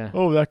 ho. Yeah.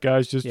 Oh, that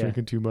guy's just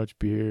drinking too much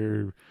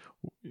beer.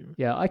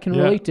 Yeah, I can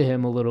Yeah. relate to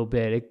him a little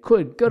bit. It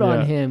could good on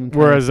Yeah. him. kind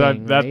Whereas of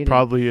thing, that right?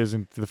 probably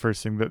isn't the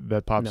first thing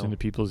that pops No. into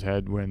people's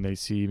head when they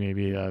see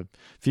maybe a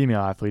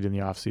female athlete in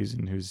the off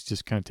season who's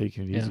just kind of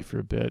taking it easy Yeah. for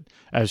a bit,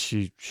 as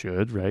she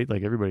should, right?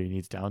 Like everybody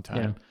needs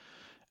downtime.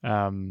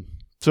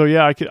 So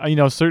yeah, I could,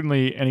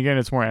 certainly, and again,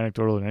 it's more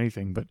anecdotal than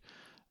anything, but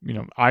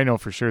I know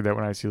for sure that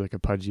when I see like a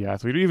pudgy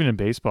athlete, or even in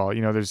baseball,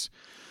 there's,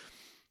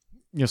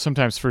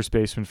 sometimes first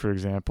baseman, for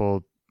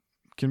example,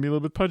 can be a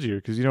little bit pudgier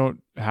because you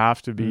don't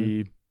have to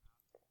be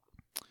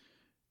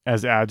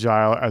as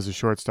agile as a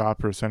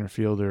shortstop or a center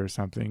fielder or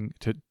something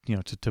to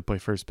play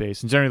first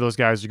base. And generally those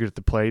guys are good at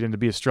the plate, and to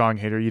be a strong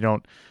hitter, you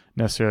don't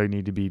necessarily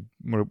need to be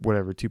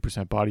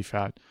 2% body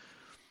fat.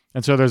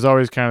 And so there's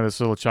always kind of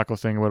this little chuckle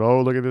thing about,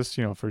 oh, look at this,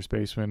 first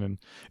baseman. And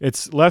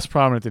it's less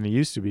prominent than it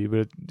used to be,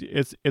 but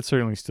it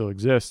certainly still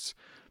exists.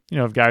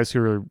 Of guys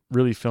who are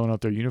really filling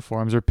out their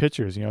uniforms, or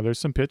pitchers. There's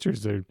some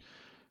pitchers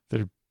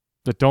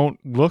that don't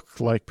look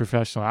like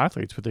professional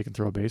athletes, but they can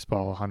throw a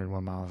baseball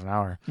 101 miles an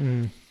hour.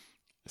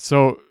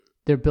 So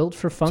they're built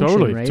for function,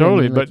 totally, right?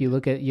 Totally. But you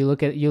look at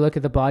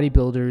the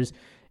bodybuilders,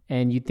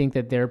 and you think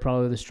that they're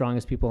probably the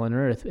strongest people on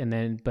earth,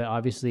 but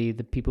obviously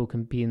the people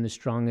competing the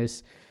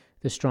strongest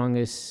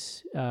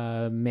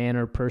man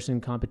or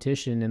person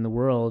competition in the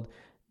world,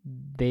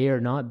 they are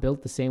not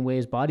built the same way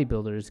as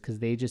bodybuilders because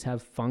they just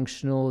have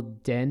functional,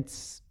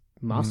 dense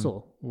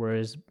muscle,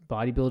 whereas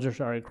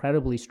bodybuilders are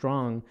incredibly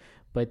strong,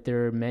 but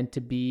they're meant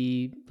to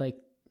be like,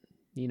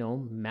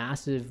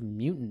 massive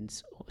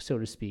mutants, so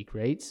to speak,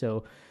 right?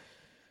 So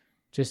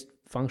just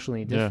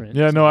functionally different.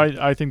 Yeah, so. no,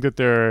 I think that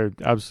there are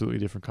absolutely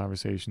different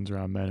conversations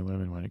around men and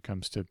women when it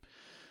comes to,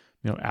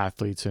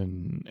 athletes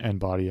and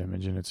body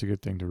image, and it's a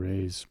good thing to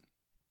raise.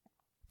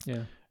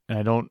 Yeah. And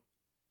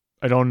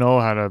I don't know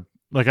how to,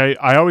 like,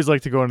 I always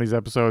like to go on these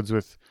episodes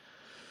with,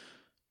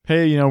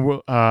 hey,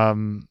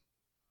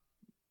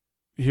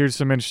 here's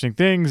some interesting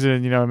things,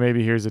 and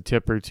maybe here's a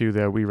tip or two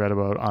that we read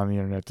about on the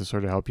internet to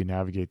sort of help you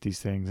navigate these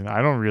things. And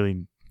I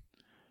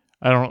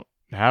don't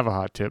have a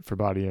hot tip for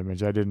body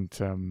image. I don't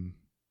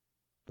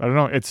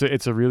know. It's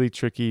a really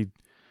tricky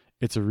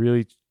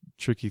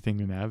thing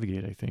to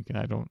navigate, I think, and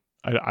I don't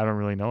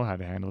really know how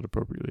to handle it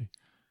appropriately.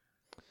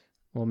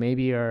 Well,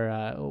 maybe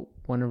our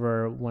one of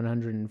our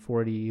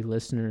 140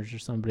 listeners or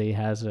somebody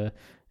has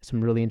some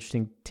really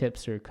interesting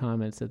tips or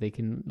comments that they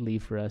can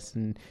leave for us.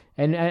 And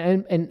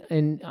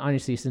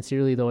honestly,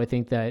 sincerely though, I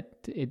think that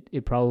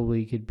it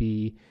probably could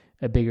be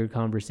a bigger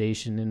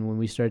conversation. And when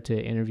we start to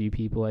interview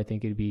people, I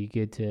think it'd be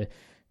good to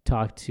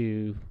talk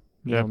to,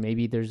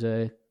 maybe there's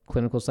a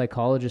clinical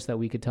psychologist that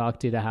we could talk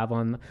to have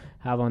on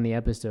the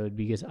episode,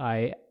 because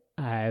I'm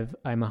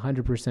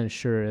 100%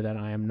 sure that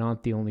I am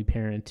not the only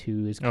parent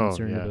who is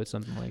concerned about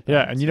something like that.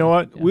 Yeah, and you know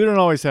what? Yeah. We don't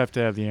always have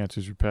to have the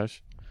answers, Rupesh.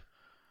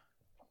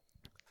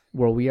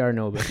 Well, we are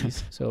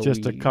nobodies, so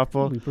just a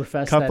couple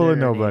of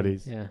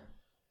nobodies. Yeah.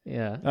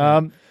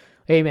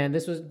 Hey, man,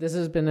 this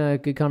has been a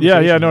good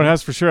conversation. Yeah, no, it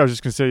has for sure. I was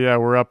just gonna say,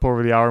 we're up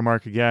over the hour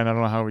mark again. I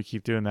don't know how we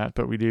keep doing that,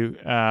 but we do.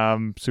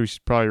 So we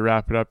should probably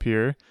wrap it up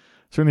here.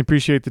 Certainly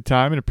appreciate the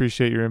time and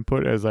appreciate your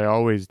input, as I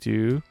always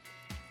do.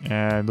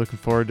 And looking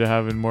forward to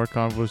having more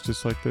convos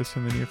just like this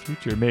in the near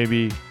future,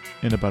 maybe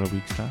in about a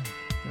week's time.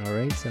 All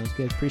right, sounds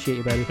good. Appreciate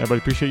you, buddy. Yeah, buddy,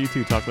 appreciate you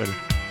too. Talk later.